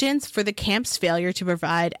negligence for the camp's failure to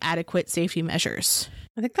provide adequate safety measures.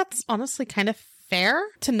 I think that's honestly kind of fair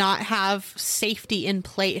to not have safety in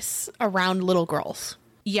place around little girls.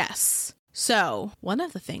 Yes. So one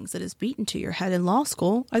of the things that is beaten to your head in law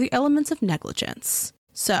school are the elements of negligence.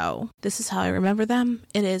 So this is how I remember them.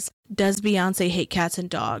 It is, does Beyonce hate cats and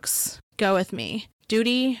dogs? Go with me.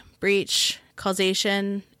 Duty, breach,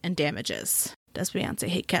 causation, and damages. Does Beyonce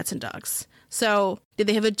hate cats and dogs? So, did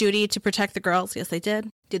they have a duty to protect the girls? Yes, they did.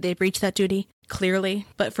 Did they breach that duty? Clearly.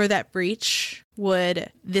 But for that breach,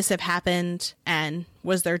 would this have happened? And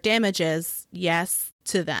was there damages? Yes,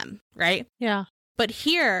 to them, right? Yeah. But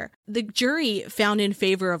here, the jury found in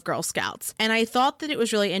favor of Girl Scouts. And I thought that it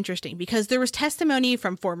was really interesting because there was testimony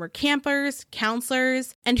from former campers,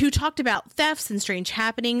 counselors, and who talked about thefts and strange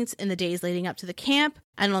happenings in the days leading up to the camp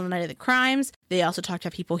and on the night of the crimes. They also talked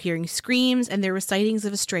about people hearing screams, and there were sightings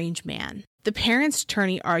of a strange man. The parents'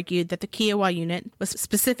 attorney argued that the Kiowa unit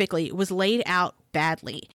was laid out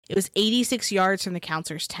badly. It was 86 yards from the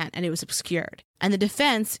counselor's tent, and it was obscured. And the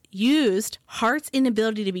defense used Hart's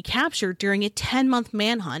inability to be captured during a 10-month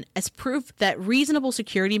manhunt as proof that reasonable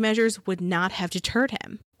security measures would not have deterred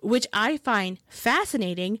him, which I find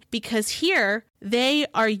fascinating because here they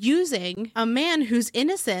are using a man whose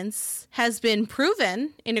innocence has been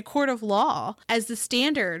proven in a court of law as the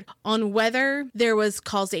standard on whether there was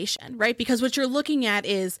causation, right? Because what you're looking at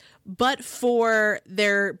is, but for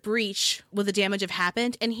their breach, would the damage have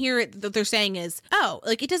happened? And here what they're saying is, oh,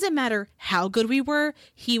 like it doesn't matter how good we were,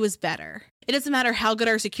 he was better. It doesn't matter how good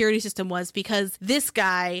our security system was because this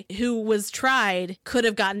guy who was tried could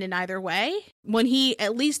have gotten in either way when he,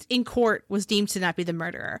 at least in court, was deemed to not be the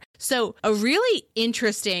murderer. So a really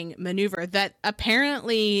interesting maneuver that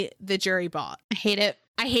apparently the jury bought. I hate it.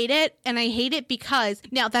 I hate it, and I hate it because,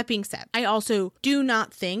 now that being said, I also do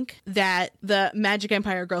not think that the Magic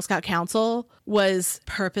Empire Girl Scout Council was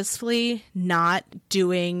purposefully not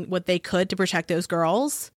doing what they could to protect those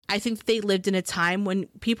girls. I think that they lived in a time when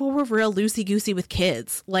people were real loosey-goosey with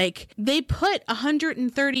kids. Like, they put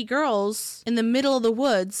 130 girls in the middle of the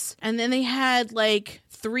woods, and then they had, like,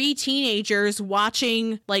 3 teenagers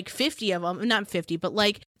watching like 50 of them, not 50, but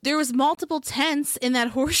like there was multiple tents in that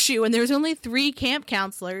horseshoe and there was only 3 camp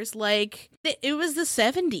counselors. Like it was the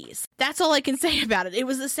 70s. That's all I can say about it. It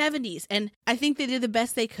was the 70s. And I think they did the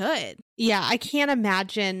best they could. Yeah, I can't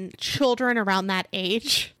imagine children around that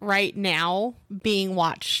age right now being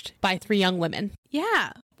watched by 3 young women.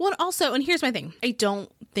 Yeah. Well, also, and here's my thing. I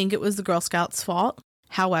don't think it was the Girl Scouts' fault.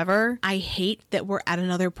 However, I hate that we're at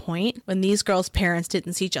another point when these girls' parents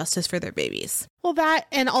didn't see justice for their babies. Well, that,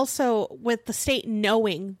 and also with the state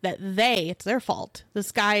knowing that it's their fault.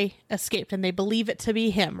 This guy escaped and they believe it to be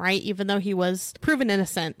him, right? Even though he was proven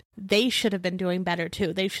innocent, they should have been doing better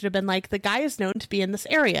too. They should have been like, the guy is known to be in this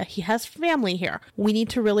area. He has family here. We need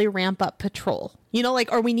to really ramp up patrol. You know,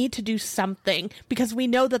 like, or we need to do something because we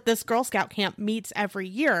know that this Girl Scout camp meets every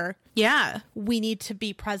year. Yeah. We need to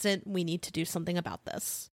be present. We need to do something about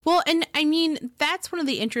this. Well, and I mean, that's one of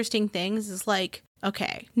the interesting things is like,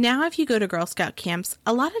 okay, now if you go to Girl Scout camps,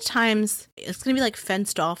 a lot of times it's going to be like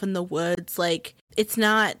fenced off in the woods. Like it's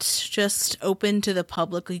not just open to the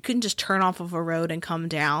public. You couldn't just turn off of a road and come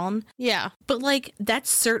down. Yeah. But like, that's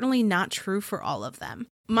certainly not true for all of them.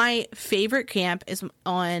 My favorite camp is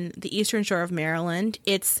on the eastern shore of Maryland.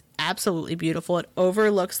 It's absolutely beautiful. It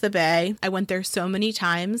overlooks the bay. I went there so many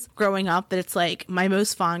times growing up that it's like my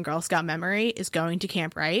most fond Girl Scout memory is going to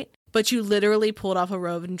Camp Wright. But you literally pulled off a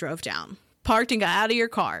road and drove down, parked and got out of your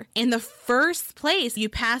car. In the first place, you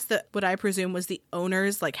pass what I presume was the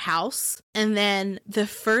owner's like house. And then the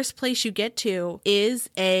first place you get to is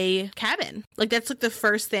a cabin. Like that's like the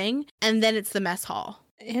first thing. And then it's the mess hall.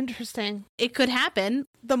 Interesting. It could happen.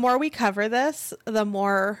 The more we cover this, the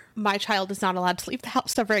more my child is not allowed to leave the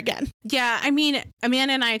house ever again. Yeah, I mean,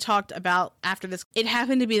 Amanda and I talked about after this, it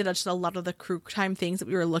happened to be that just a lot of the crew time things that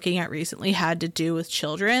we were looking at recently had to do with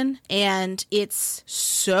children. And it's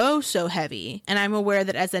so heavy. And I'm aware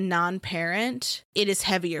that as a non-parent, it is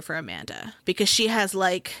heavier for Amanda because she has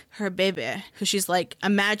like her baby who she's like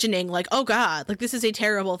imagining like, oh God, like this is a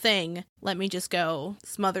terrible thing. Let me just go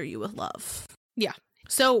smother you with love. Yeah.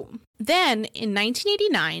 So then in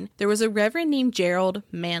 1989, there was a reverend named Gerald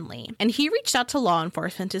Manley, and he reached out to law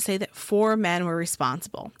enforcement to say that 4 men were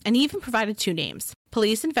responsible, and he even provided 2 names.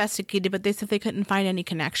 Police investigated, but they said they couldn't find any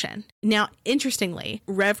connection. Now, interestingly,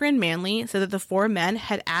 Reverend Manley said that the 4 men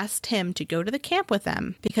had asked him to go to the camp with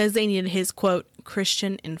them because they needed his, quote,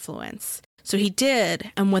 Christian influence. So he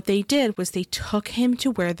did, and what they did was they took him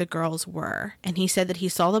to where the girls were, and he said that he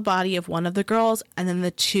saw the body of one of the girls and then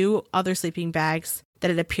the 2 other sleeping bags that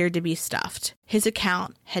it appeared to be stuffed. His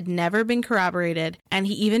account had never been corroborated, and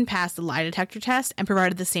he even passed the lie detector test and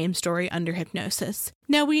provided the same story under hypnosis.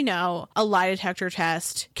 Now we know a lie detector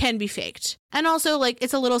test can be faked. And also, like,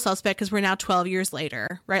 it's a little suspect because we're now 12 years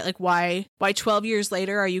later, right? Like, why 12 years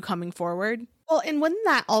later are you coming forward? Well, and wouldn't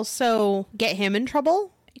that also get him in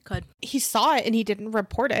trouble? It could. He saw it and he didn't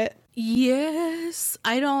report it. Yes,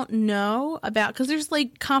 I don't know about, because there's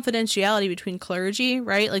like confidentiality between clergy,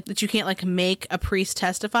 right? Like that you can't like make a priest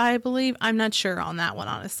testify, I believe. I'm not sure on that one,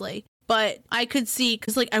 honestly. But I could see,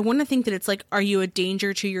 because like I want to think that it's like, are you a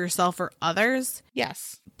danger to yourself or others?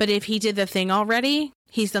 Yes. But if he did the thing already,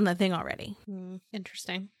 he's done the thing already.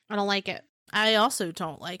 Interesting. I don't like it. I also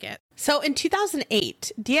don't like it. So in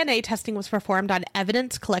 2008, DNA testing was performed on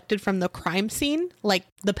evidence collected from the crime scene, like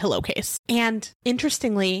the pillowcase. And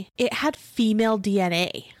interestingly, it had female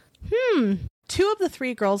DNA. 2 of the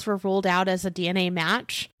 3 girls were ruled out as a DNA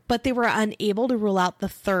match, but they were unable to rule out the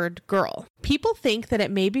 3rd girl. People think that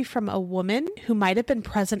it may be from a woman who might have been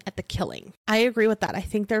present at the killing. I agree with that. I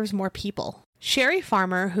think there's more people. Sherry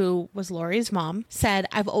Farmer, who was Lori's mom, said,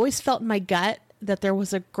 "I've always felt in my gut that there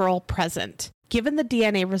was a girl present. Given the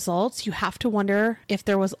DNA results, you have to wonder if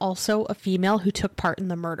there was also a female who took part in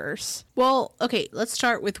the murders." Well, okay, let's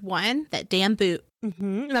start with one, that damn boot.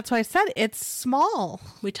 That's why I said it's small.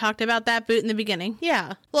 We talked about that boot in the beginning.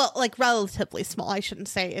 Yeah. Well, like relatively small. I shouldn't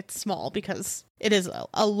say it's small because it is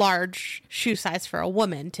a large shoe size for a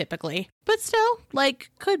woman typically. But still,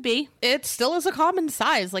 like, could be. It still is a common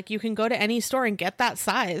size. Like you can go to any store and get that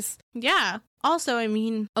size. Yeah. Also, I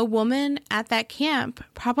mean, a woman at that camp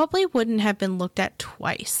probably wouldn't have been looked at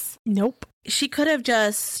twice. Nope. She could have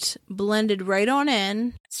just blended right on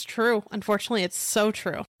in. It's true. Unfortunately, it's so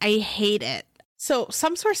true. I hate it. So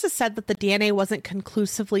some sources said that the DNA wasn't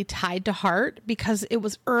conclusively tied to Hart because it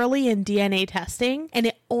was early in DNA testing and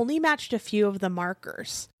it only matched a few of the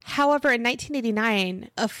markers. However, in 1989,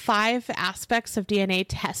 of 5 aspects of DNA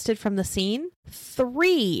tested from the scene,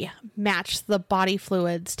 3 matched the body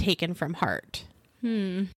fluids taken from Hart.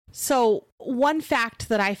 So one fact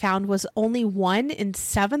that I found was only 1 in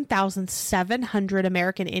 7,700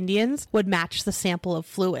 American Indians would match the sample of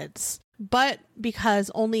fluids. But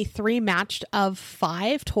because only 3 matched of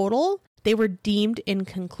 5 total, they were deemed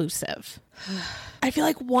inconclusive. I feel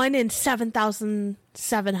like 1 in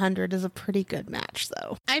 7,700 is a pretty good match,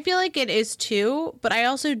 though. I feel like it is too, but I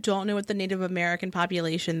also don't know what the Native American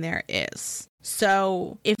population there is.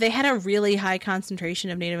 So if they had a really high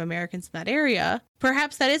concentration of Native Americans in that area,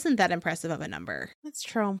 perhaps that isn't that impressive of a number. That's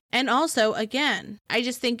true. And also, again, I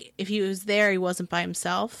just think if he was there, he wasn't by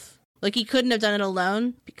himself. Like, he couldn't have done it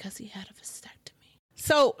alone because he had a vasectomy.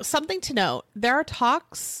 So, something to note, there are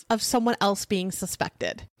talks of someone else being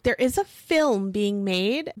suspected. There is a film being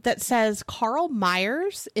made that says Carl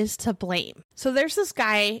Myers is to blame. So there's this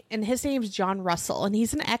guy, and his name's John Russell, and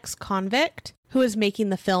he's an ex-convict who is making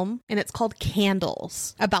the film, and it's called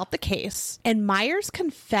Candles, about the case. And Myers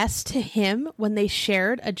confessed to him when they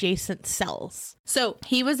shared adjacent cells. So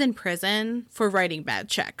he was in prison for writing bad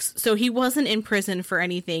checks. So he wasn't in prison for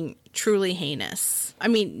anything truly heinous. I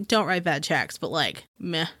mean, don't write bad checks, but like,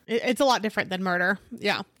 meh. It's a lot different than murder.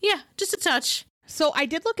 Yeah. Yeah, just a touch. So I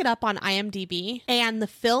did look it up on IMDb, and the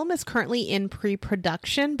film is currently in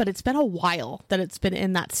pre-production, but it's been a while that it's been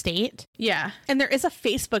in that state. Yeah. And there is a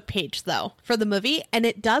Facebook page, though, for the movie, and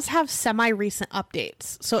it does have semi-recent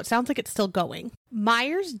updates, so it sounds like it's still going.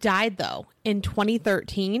 Myers died, though, in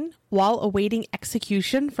 2013 while awaiting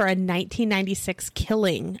execution for a 1996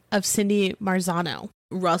 killing of Cindy Marzano.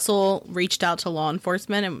 Russell reached out to law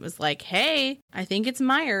enforcement and was like, hey, I think it's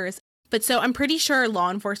Myers. But so I'm pretty sure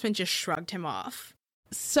law enforcement just shrugged him off.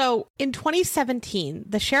 So in 2017,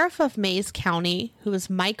 the sheriff of Mays County, who is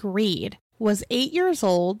Mike Reed, was 8 years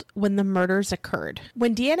old when the murders occurred.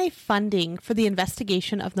 When DNA funding for the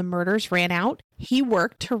investigation of the murders ran out, he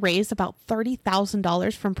worked to raise about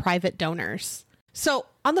 $30,000 from private donors. So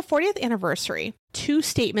on the 40th anniversary, 2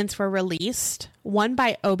 statements were released, one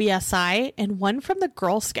by OBSI and one from the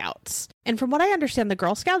Girl Scouts. And from what I understand, the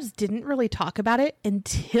Girl Scouts didn't really talk about it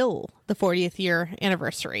until the 40th year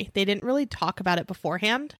anniversary. They didn't really talk about it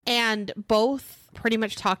beforehand. And both pretty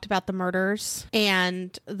much talked about the murders,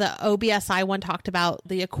 and the OBSI one talked about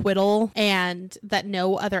the acquittal and that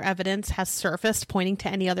no other evidence has surfaced pointing to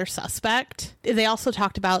any other suspect. They also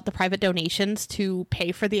talked about the private donations to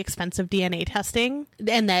pay for the expensive DNA testing,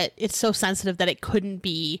 and that it's so sensitive that it couldn't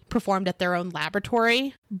be performed at their own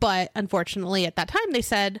laboratory. But unfortunately, at that time, they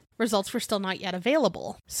said results were still not yet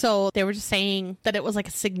available. So they were just saying that it was like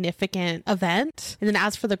a significant event. And then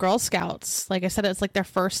as for the Girl Scouts, like I said, it's like their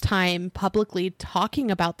first time publicly talking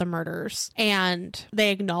about the murders, and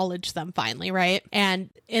they acknowledge them finally, right? And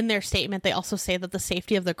in their statement, they also say that the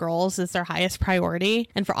safety of the girls is their highest priority.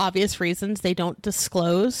 And for obvious reasons, they don't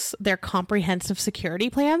disclose their comprehensive security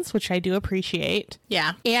plans, which I do appreciate.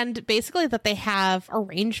 Yeah. And basically that they have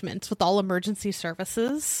arrangements with all emergency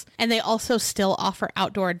services, and they also still offer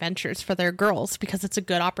outdoor adventures for their girls because it's a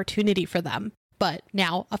good opportunity for them. But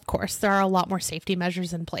now, of course, there are a lot more safety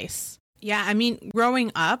measures in place. Yeah, I mean,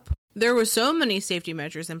 growing up, there were so many safety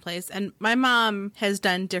measures in place, and my mom has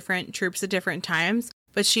done different troops at different times,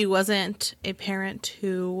 but she wasn't a parent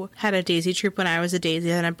who had a daisy troop when I was a daisy,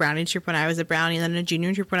 then a brownie troop when I was a brownie, then a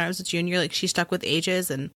junior troop when I was a junior. Like, she stuck with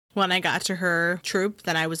ages, and when I got to her troop,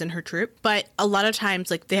 then I was in her troop. But a lot of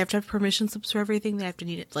times, like, they have to have permission slips for everything. They have to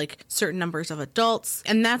need, like, certain numbers of adults.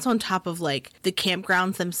 And that's on top of, like, the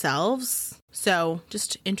campgrounds themselves. So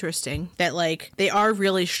just interesting that, like, they are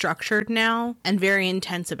really structured now and very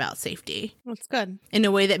intense about safety. That's good. In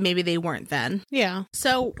a way that maybe they weren't then. Yeah.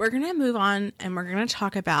 So we're going to move on and we're going to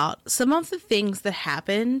talk about some of the things that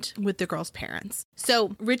happened with the girl's parents.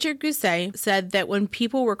 So Richard Gousset said that when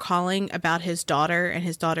people were calling about his daughter and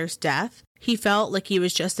his daughter's death, he felt like he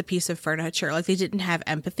was just a piece of furniture, like they didn't have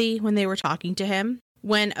empathy when they were talking to him.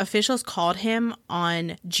 When officials called him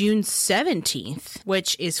on June 17th,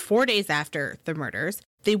 which is 4 days after the murders,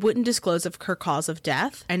 they wouldn't disclose of her cause of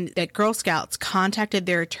death, and that Girl Scouts contacted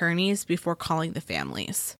their attorneys before calling the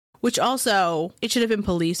families. Which also, it should have been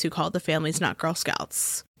police who called the families, not Girl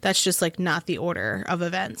Scouts. That's just, like, not the order of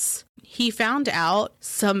events. He found out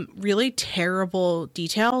some really terrible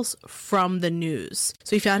details from the news.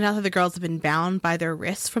 So he found out that the girls have been bound by their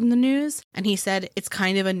wrists from the news. And he said, it's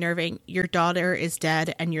kind of unnerving. Your daughter is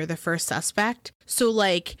dead and you're the first suspect. So,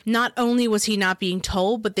 like, not only was he not being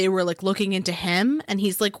told, but they were, like, looking into him. And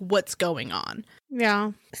he's like, what's going on?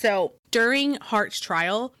 Yeah. So During Hart's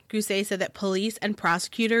trial, Gousset said that police and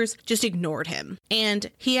prosecutors just ignored him.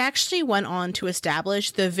 And he actually went on to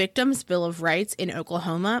establish the Victims' Bill of Rights in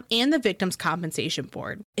Oklahoma and the Victims' Compensation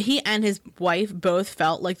Board. He and his wife both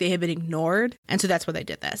felt like they had been ignored, and so that's why they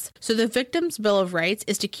did this. So the Victims' Bill of Rights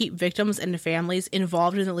is to keep victims and families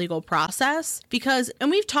involved in the legal process because,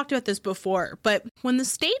 and we've talked about this before, but when the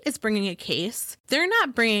state is bringing a case, they're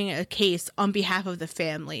not bringing a case on behalf of the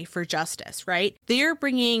family for justice, right? They are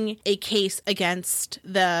bringing a case against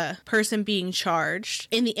the person being charged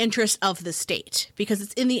in the interest of the state, because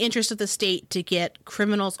it's in the interest of the state to get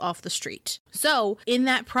criminals off the street. So in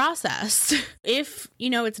that process, if,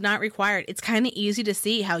 it's not required, it's kind of easy to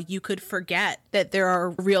see how you could forget that there are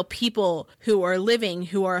real people who are living,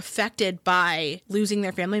 who are affected by losing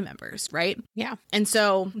their family members, right? Yeah. And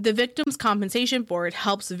so the Victims' Compensation Board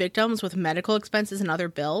helps victims with medical expenses and other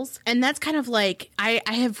bills. And that's kind of like, I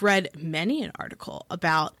have read many an article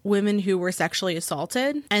about women who were sexually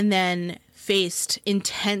assaulted and then faced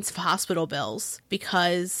intense hospital bills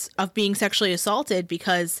because of being sexually assaulted,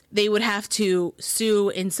 because they would have to sue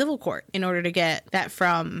in civil court in order to get that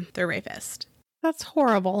from their rapist. That's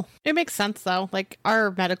horrible. It makes sense, though. Like, our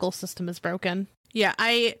medical system is broken. Yeah,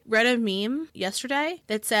 I read a meme yesterday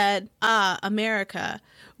that said, America,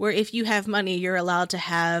 where if you have money, you're allowed to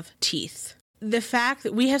have teeth. The fact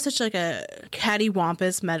that we have such like a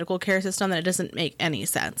cattywampus medical care system that it doesn't make any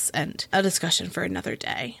sense, and a discussion for another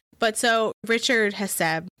day. But so Richard has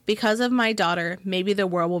said, because of my daughter, maybe the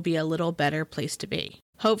world will be a little better place to be.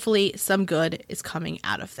 Hopefully some good is coming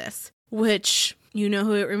out of this, which you know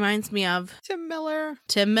who it reminds me of? Tim Miller.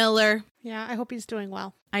 Tim Miller. Yeah, I hope he's doing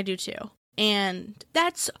well. I do too. And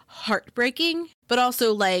that's heartbreaking, but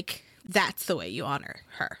also like, that's the way you honor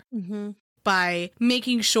her. Mm-hmm. By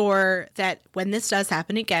making sure that when this does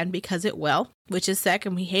happen again, because it will, which is sick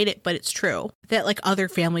and we hate it, but it's true, that like other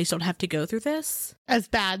families don't have to go through this. As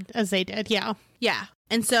bad as they did, yeah. Yeah.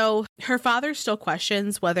 And so her father still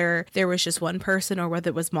questions whether there was just one person or whether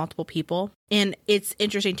it was multiple people. And it's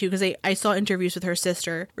interesting too, because I saw interviews with her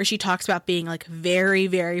sister where she talks about being like very,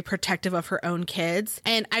 very protective of her own kids.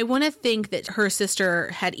 And I want to think that her sister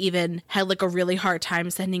had even had like a really hard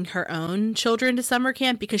time sending her own children to summer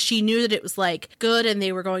camp because she knew that it was like good and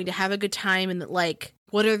they were going to have a good time, and that like,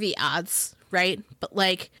 what are the odds? Right? But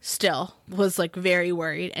like still was like very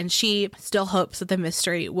worried, and she still hopes that the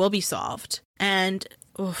mystery will be solved. And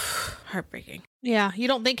heartbreaking. Yeah, you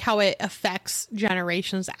don't think how it affects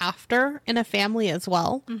generations after in a family as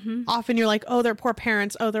well. Mm-hmm. Often you're like, oh, they're poor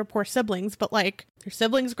parents, oh, they're poor siblings, but like their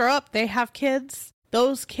siblings grow up, they have kids.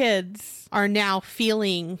 Those kids are now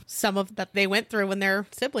feeling some of that they went through when their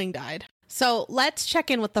sibling died. So let's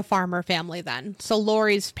check in with the Farmer family then. So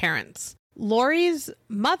Lori's parents. Lori's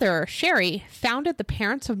mother, Sherry, founded the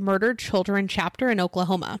Parents of Murdered Children chapter in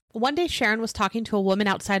Oklahoma. One day, Sharon was talking to a woman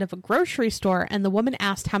outside of a grocery store, and the woman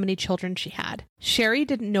asked how many children she had. Sherry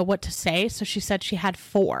didn't know what to say, so she said she had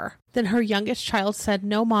 4. Then her youngest child said,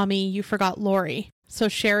 "No, Mommy, you forgot Lori." So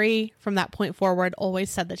Sherry, from that point forward, always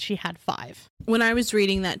said that she had 5. When I was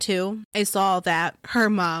reading that too, I saw that her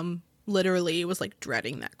mom literally was like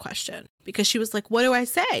dreading that question because she was like, what do I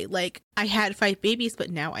say? Like, I had 5 babies, but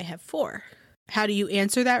now I have 4. How do you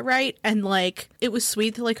answer that right? And like, it was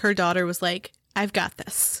sweet that like her daughter was like, I've got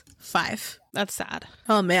this. 5. That's sad.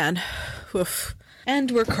 Oh man. Oof.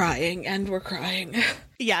 And we're crying.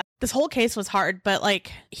 Yeah, this whole case was hard, but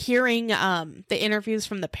like hearing the interviews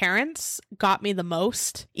from the parents got me the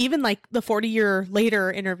most. Even like the 40-year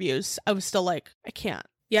later interviews, I was still like, I can't.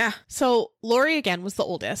 Yeah. So Lori, again, was the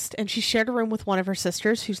oldest, and she shared a room with one of her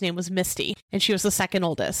sisters whose name was Misty, and she was the second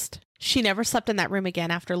oldest. She never slept in that room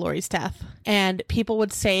again after Lori's death. And people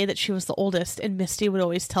would say that she was the oldest, and Misty would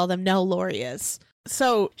always tell them, no, Lori is.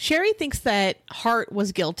 So Sherry thinks that Hart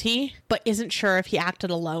was guilty, but isn't sure if he acted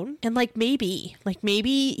alone. And maybe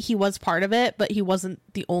he was part of it, but he wasn't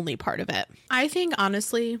the only part of it. I think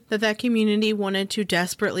honestly that community wanted to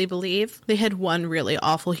desperately believe they had one really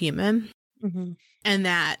awful human. Mm-hmm. And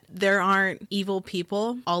that there aren't evil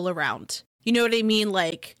people all around. You know what I mean?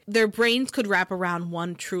 Like, their brains could wrap around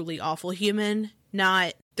one truly awful human,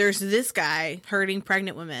 not there's this guy hurting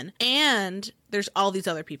pregnant women, and there's all these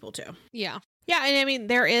other people too. Yeah. Yeah, and I mean,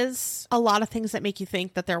 there is a lot of things that make you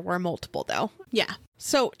think that there were multiple, though. Yeah.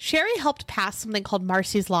 So Sherry helped pass something called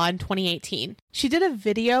Marsy's Law in 2018. She did a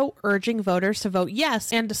video urging voters to vote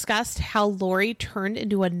yes and discussed how Lori turned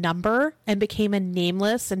into a number and became a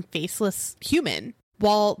nameless and faceless human,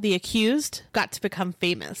 while the accused got to become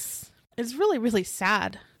famous. It's really, really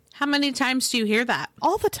sad. How many times do you hear that?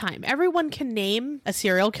 All the time. Everyone can name a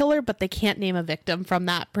serial killer, but they can't name a victim from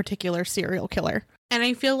that particular serial killer. And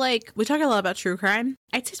I feel like we talk a lot about true crime.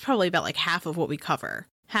 I'd say it's probably about like half of what we cover.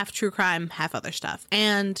 Half true crime, half other stuff.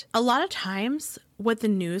 And a lot of times what the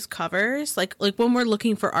news covers, like when we're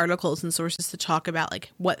looking for articles and sources to talk about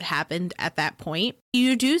like what happened at that point,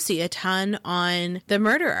 you do see a ton on the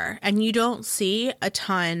murderer and you don't see a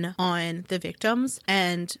ton on the victims.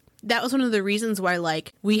 And that was one of the reasons why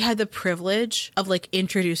like we had the privilege of like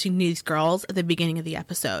introducing these girls at the beginning of the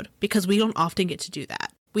episode, because we don't often get to do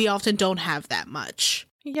that. We often don't have that much.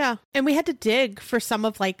 Yeah. And we had to dig for some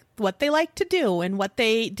of like what they like to do and what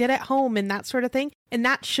they did at home and that sort of thing. And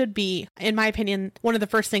that should be, in my opinion, one of the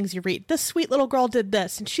first things you read. This sweet little girl did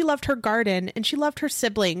this and she loved her garden and she loved her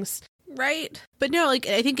siblings. Right. But no, like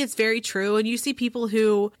I think it's very true. And you see people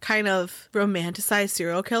who kind of romanticize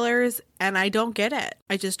serial killers and I don't get it.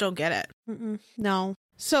 I just don't get it. No.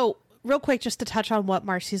 So real quick, just to touch on what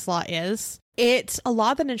Marsy's Law is. It's a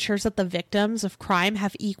law that ensures that the victims of crime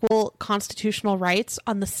have equal constitutional rights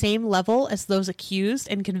on the same level as those accused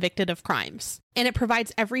and convicted of crimes. And it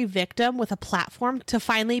provides every victim with a platform to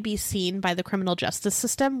finally be seen by the criminal justice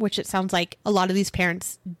system, which it sounds like a lot of these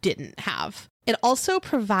parents didn't have. It also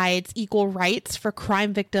provides equal rights for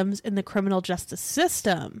crime victims in the criminal justice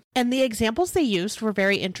system. And the examples they used were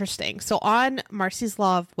very interesting. So on Marsy's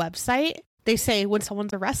Law website, they say when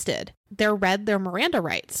someone's arrested, they're read their Miranda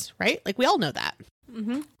rights, right? Like we all know that.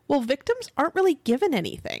 Mm-hmm. Well, victims aren't really given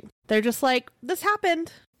anything. They're just like, this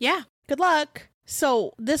happened. Yeah. Good luck.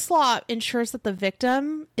 So this law ensures that the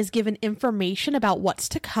victim is given information about what's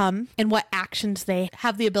to come and what actions they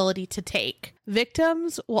have the ability to take.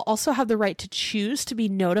 Victims will also have the right to choose to be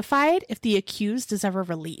notified if the accused is ever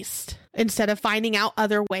released. Instead of finding out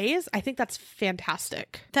other ways, I think that's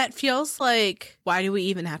fantastic. That feels like, why do we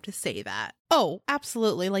even have to say that? Oh,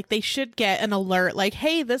 absolutely. Like they should get an alert like,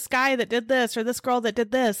 hey, this guy that did this or this girl that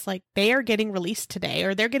did this, like they are getting released today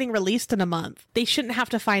or they're getting released in a month. They shouldn't have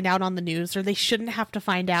to find out on the news or they shouldn't have to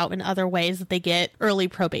find out in other ways that they get early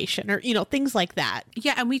probation or, things like that.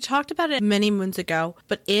 Yeah. And we talked about it many moons ago,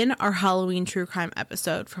 but in our Halloween true crime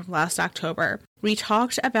episode from last October, we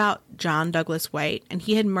talked about John Douglas White, and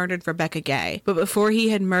he had murdered Rebecca Gay. But before he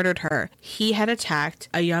had murdered her, he had attacked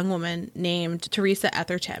a young woman named Teresa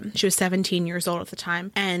Etherton. She was 17 years old at the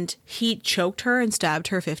time, and he choked her and stabbed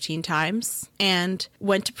her 15 times and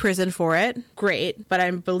went to prison for it. Great, but I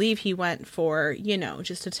believe he went for,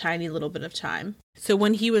 just a tiny little bit of time. So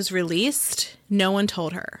when he was released, no one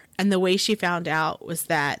told her. And the way she found out was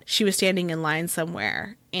that she was standing in line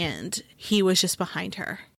somewhere, and he was just behind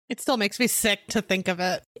her. It still makes me sick to think of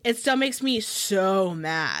it. It still makes me so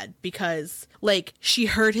mad because, she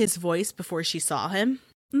heard his voice before she saw him.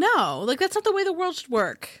 No, that's not the way the world should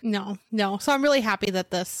work. No. So I'm really happy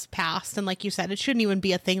that this passed. And like you said, it shouldn't even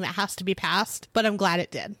be a thing that has to be passed, but I'm glad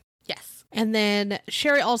it did. Yes. And then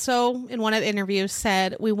Sherry also, in one of the interviews,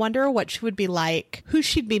 said, we wonder what she would be like, who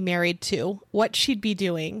she'd be married to, what she'd be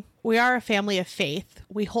doing. We are a family of faith.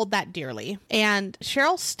 We hold that dearly. And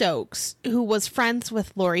Cheryl Stokes, who was friends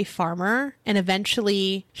with Lori Farmer, and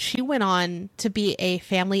eventually she went on to be a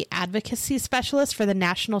family advocacy specialist for the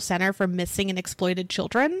National Center for Missing and Exploited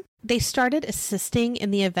Children. They started assisting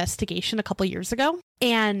in the investigation a couple years ago.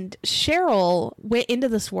 And Cheryl went into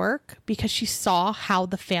this work because she saw how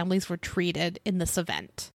the families were treated in this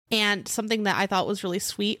event. And something that I thought was really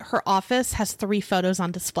sweet, her office has 3 photos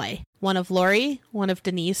on display. One of Lori, one of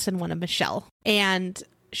Denise, and one of Michelle. And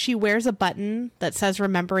she wears a button that says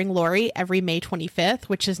Remembering Lori every May 25th,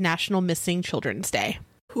 which is National Missing Children's Day.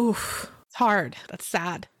 Oof. It's hard. That's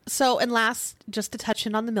sad. So, and last, just to touch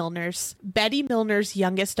in on the Milners, Betty Milner's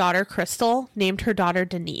youngest daughter, Crystal, named her daughter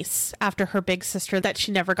Denise after her big sister that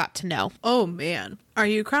she never got to know. Oh, man. Are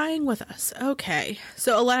you crying with us? Okay.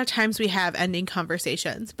 So a lot of times we have ending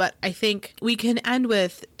conversations, but I think we can end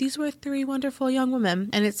with, these were 3 wonderful young women,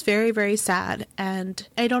 and it's very, very sad. And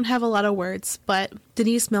I don't have a lot of words, but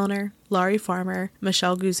Denise Milner, Lori Farmer,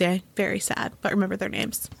 Michelle Gouze, very sad, but remember their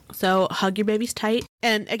names. So hug your babies tight.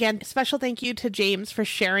 And again, special thank you to James for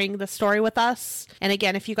sharing the story with us. And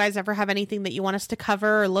again, if you guys ever have anything that you want us to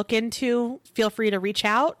cover or look into, feel free to reach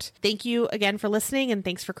out. Thank you again for listening, and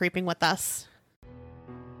thanks for creeping with us.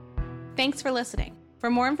 Thanks for listening. For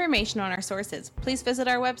more information on our sources, please visit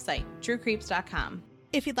our website, truecreeps.com.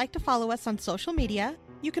 If you'd like to follow us on social media,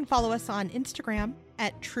 you can follow us on Instagram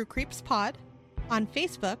at TrueCreepsPod, on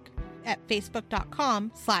Facebook at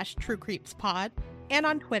facebook.com/TrueCreepsPod, and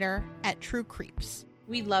on Twitter at TrueCreeps.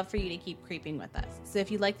 We'd love for you to keep creeping with us. So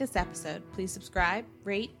if you like this episode, please subscribe,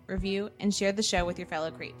 rate, review, and share the show with your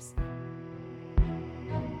fellow creeps.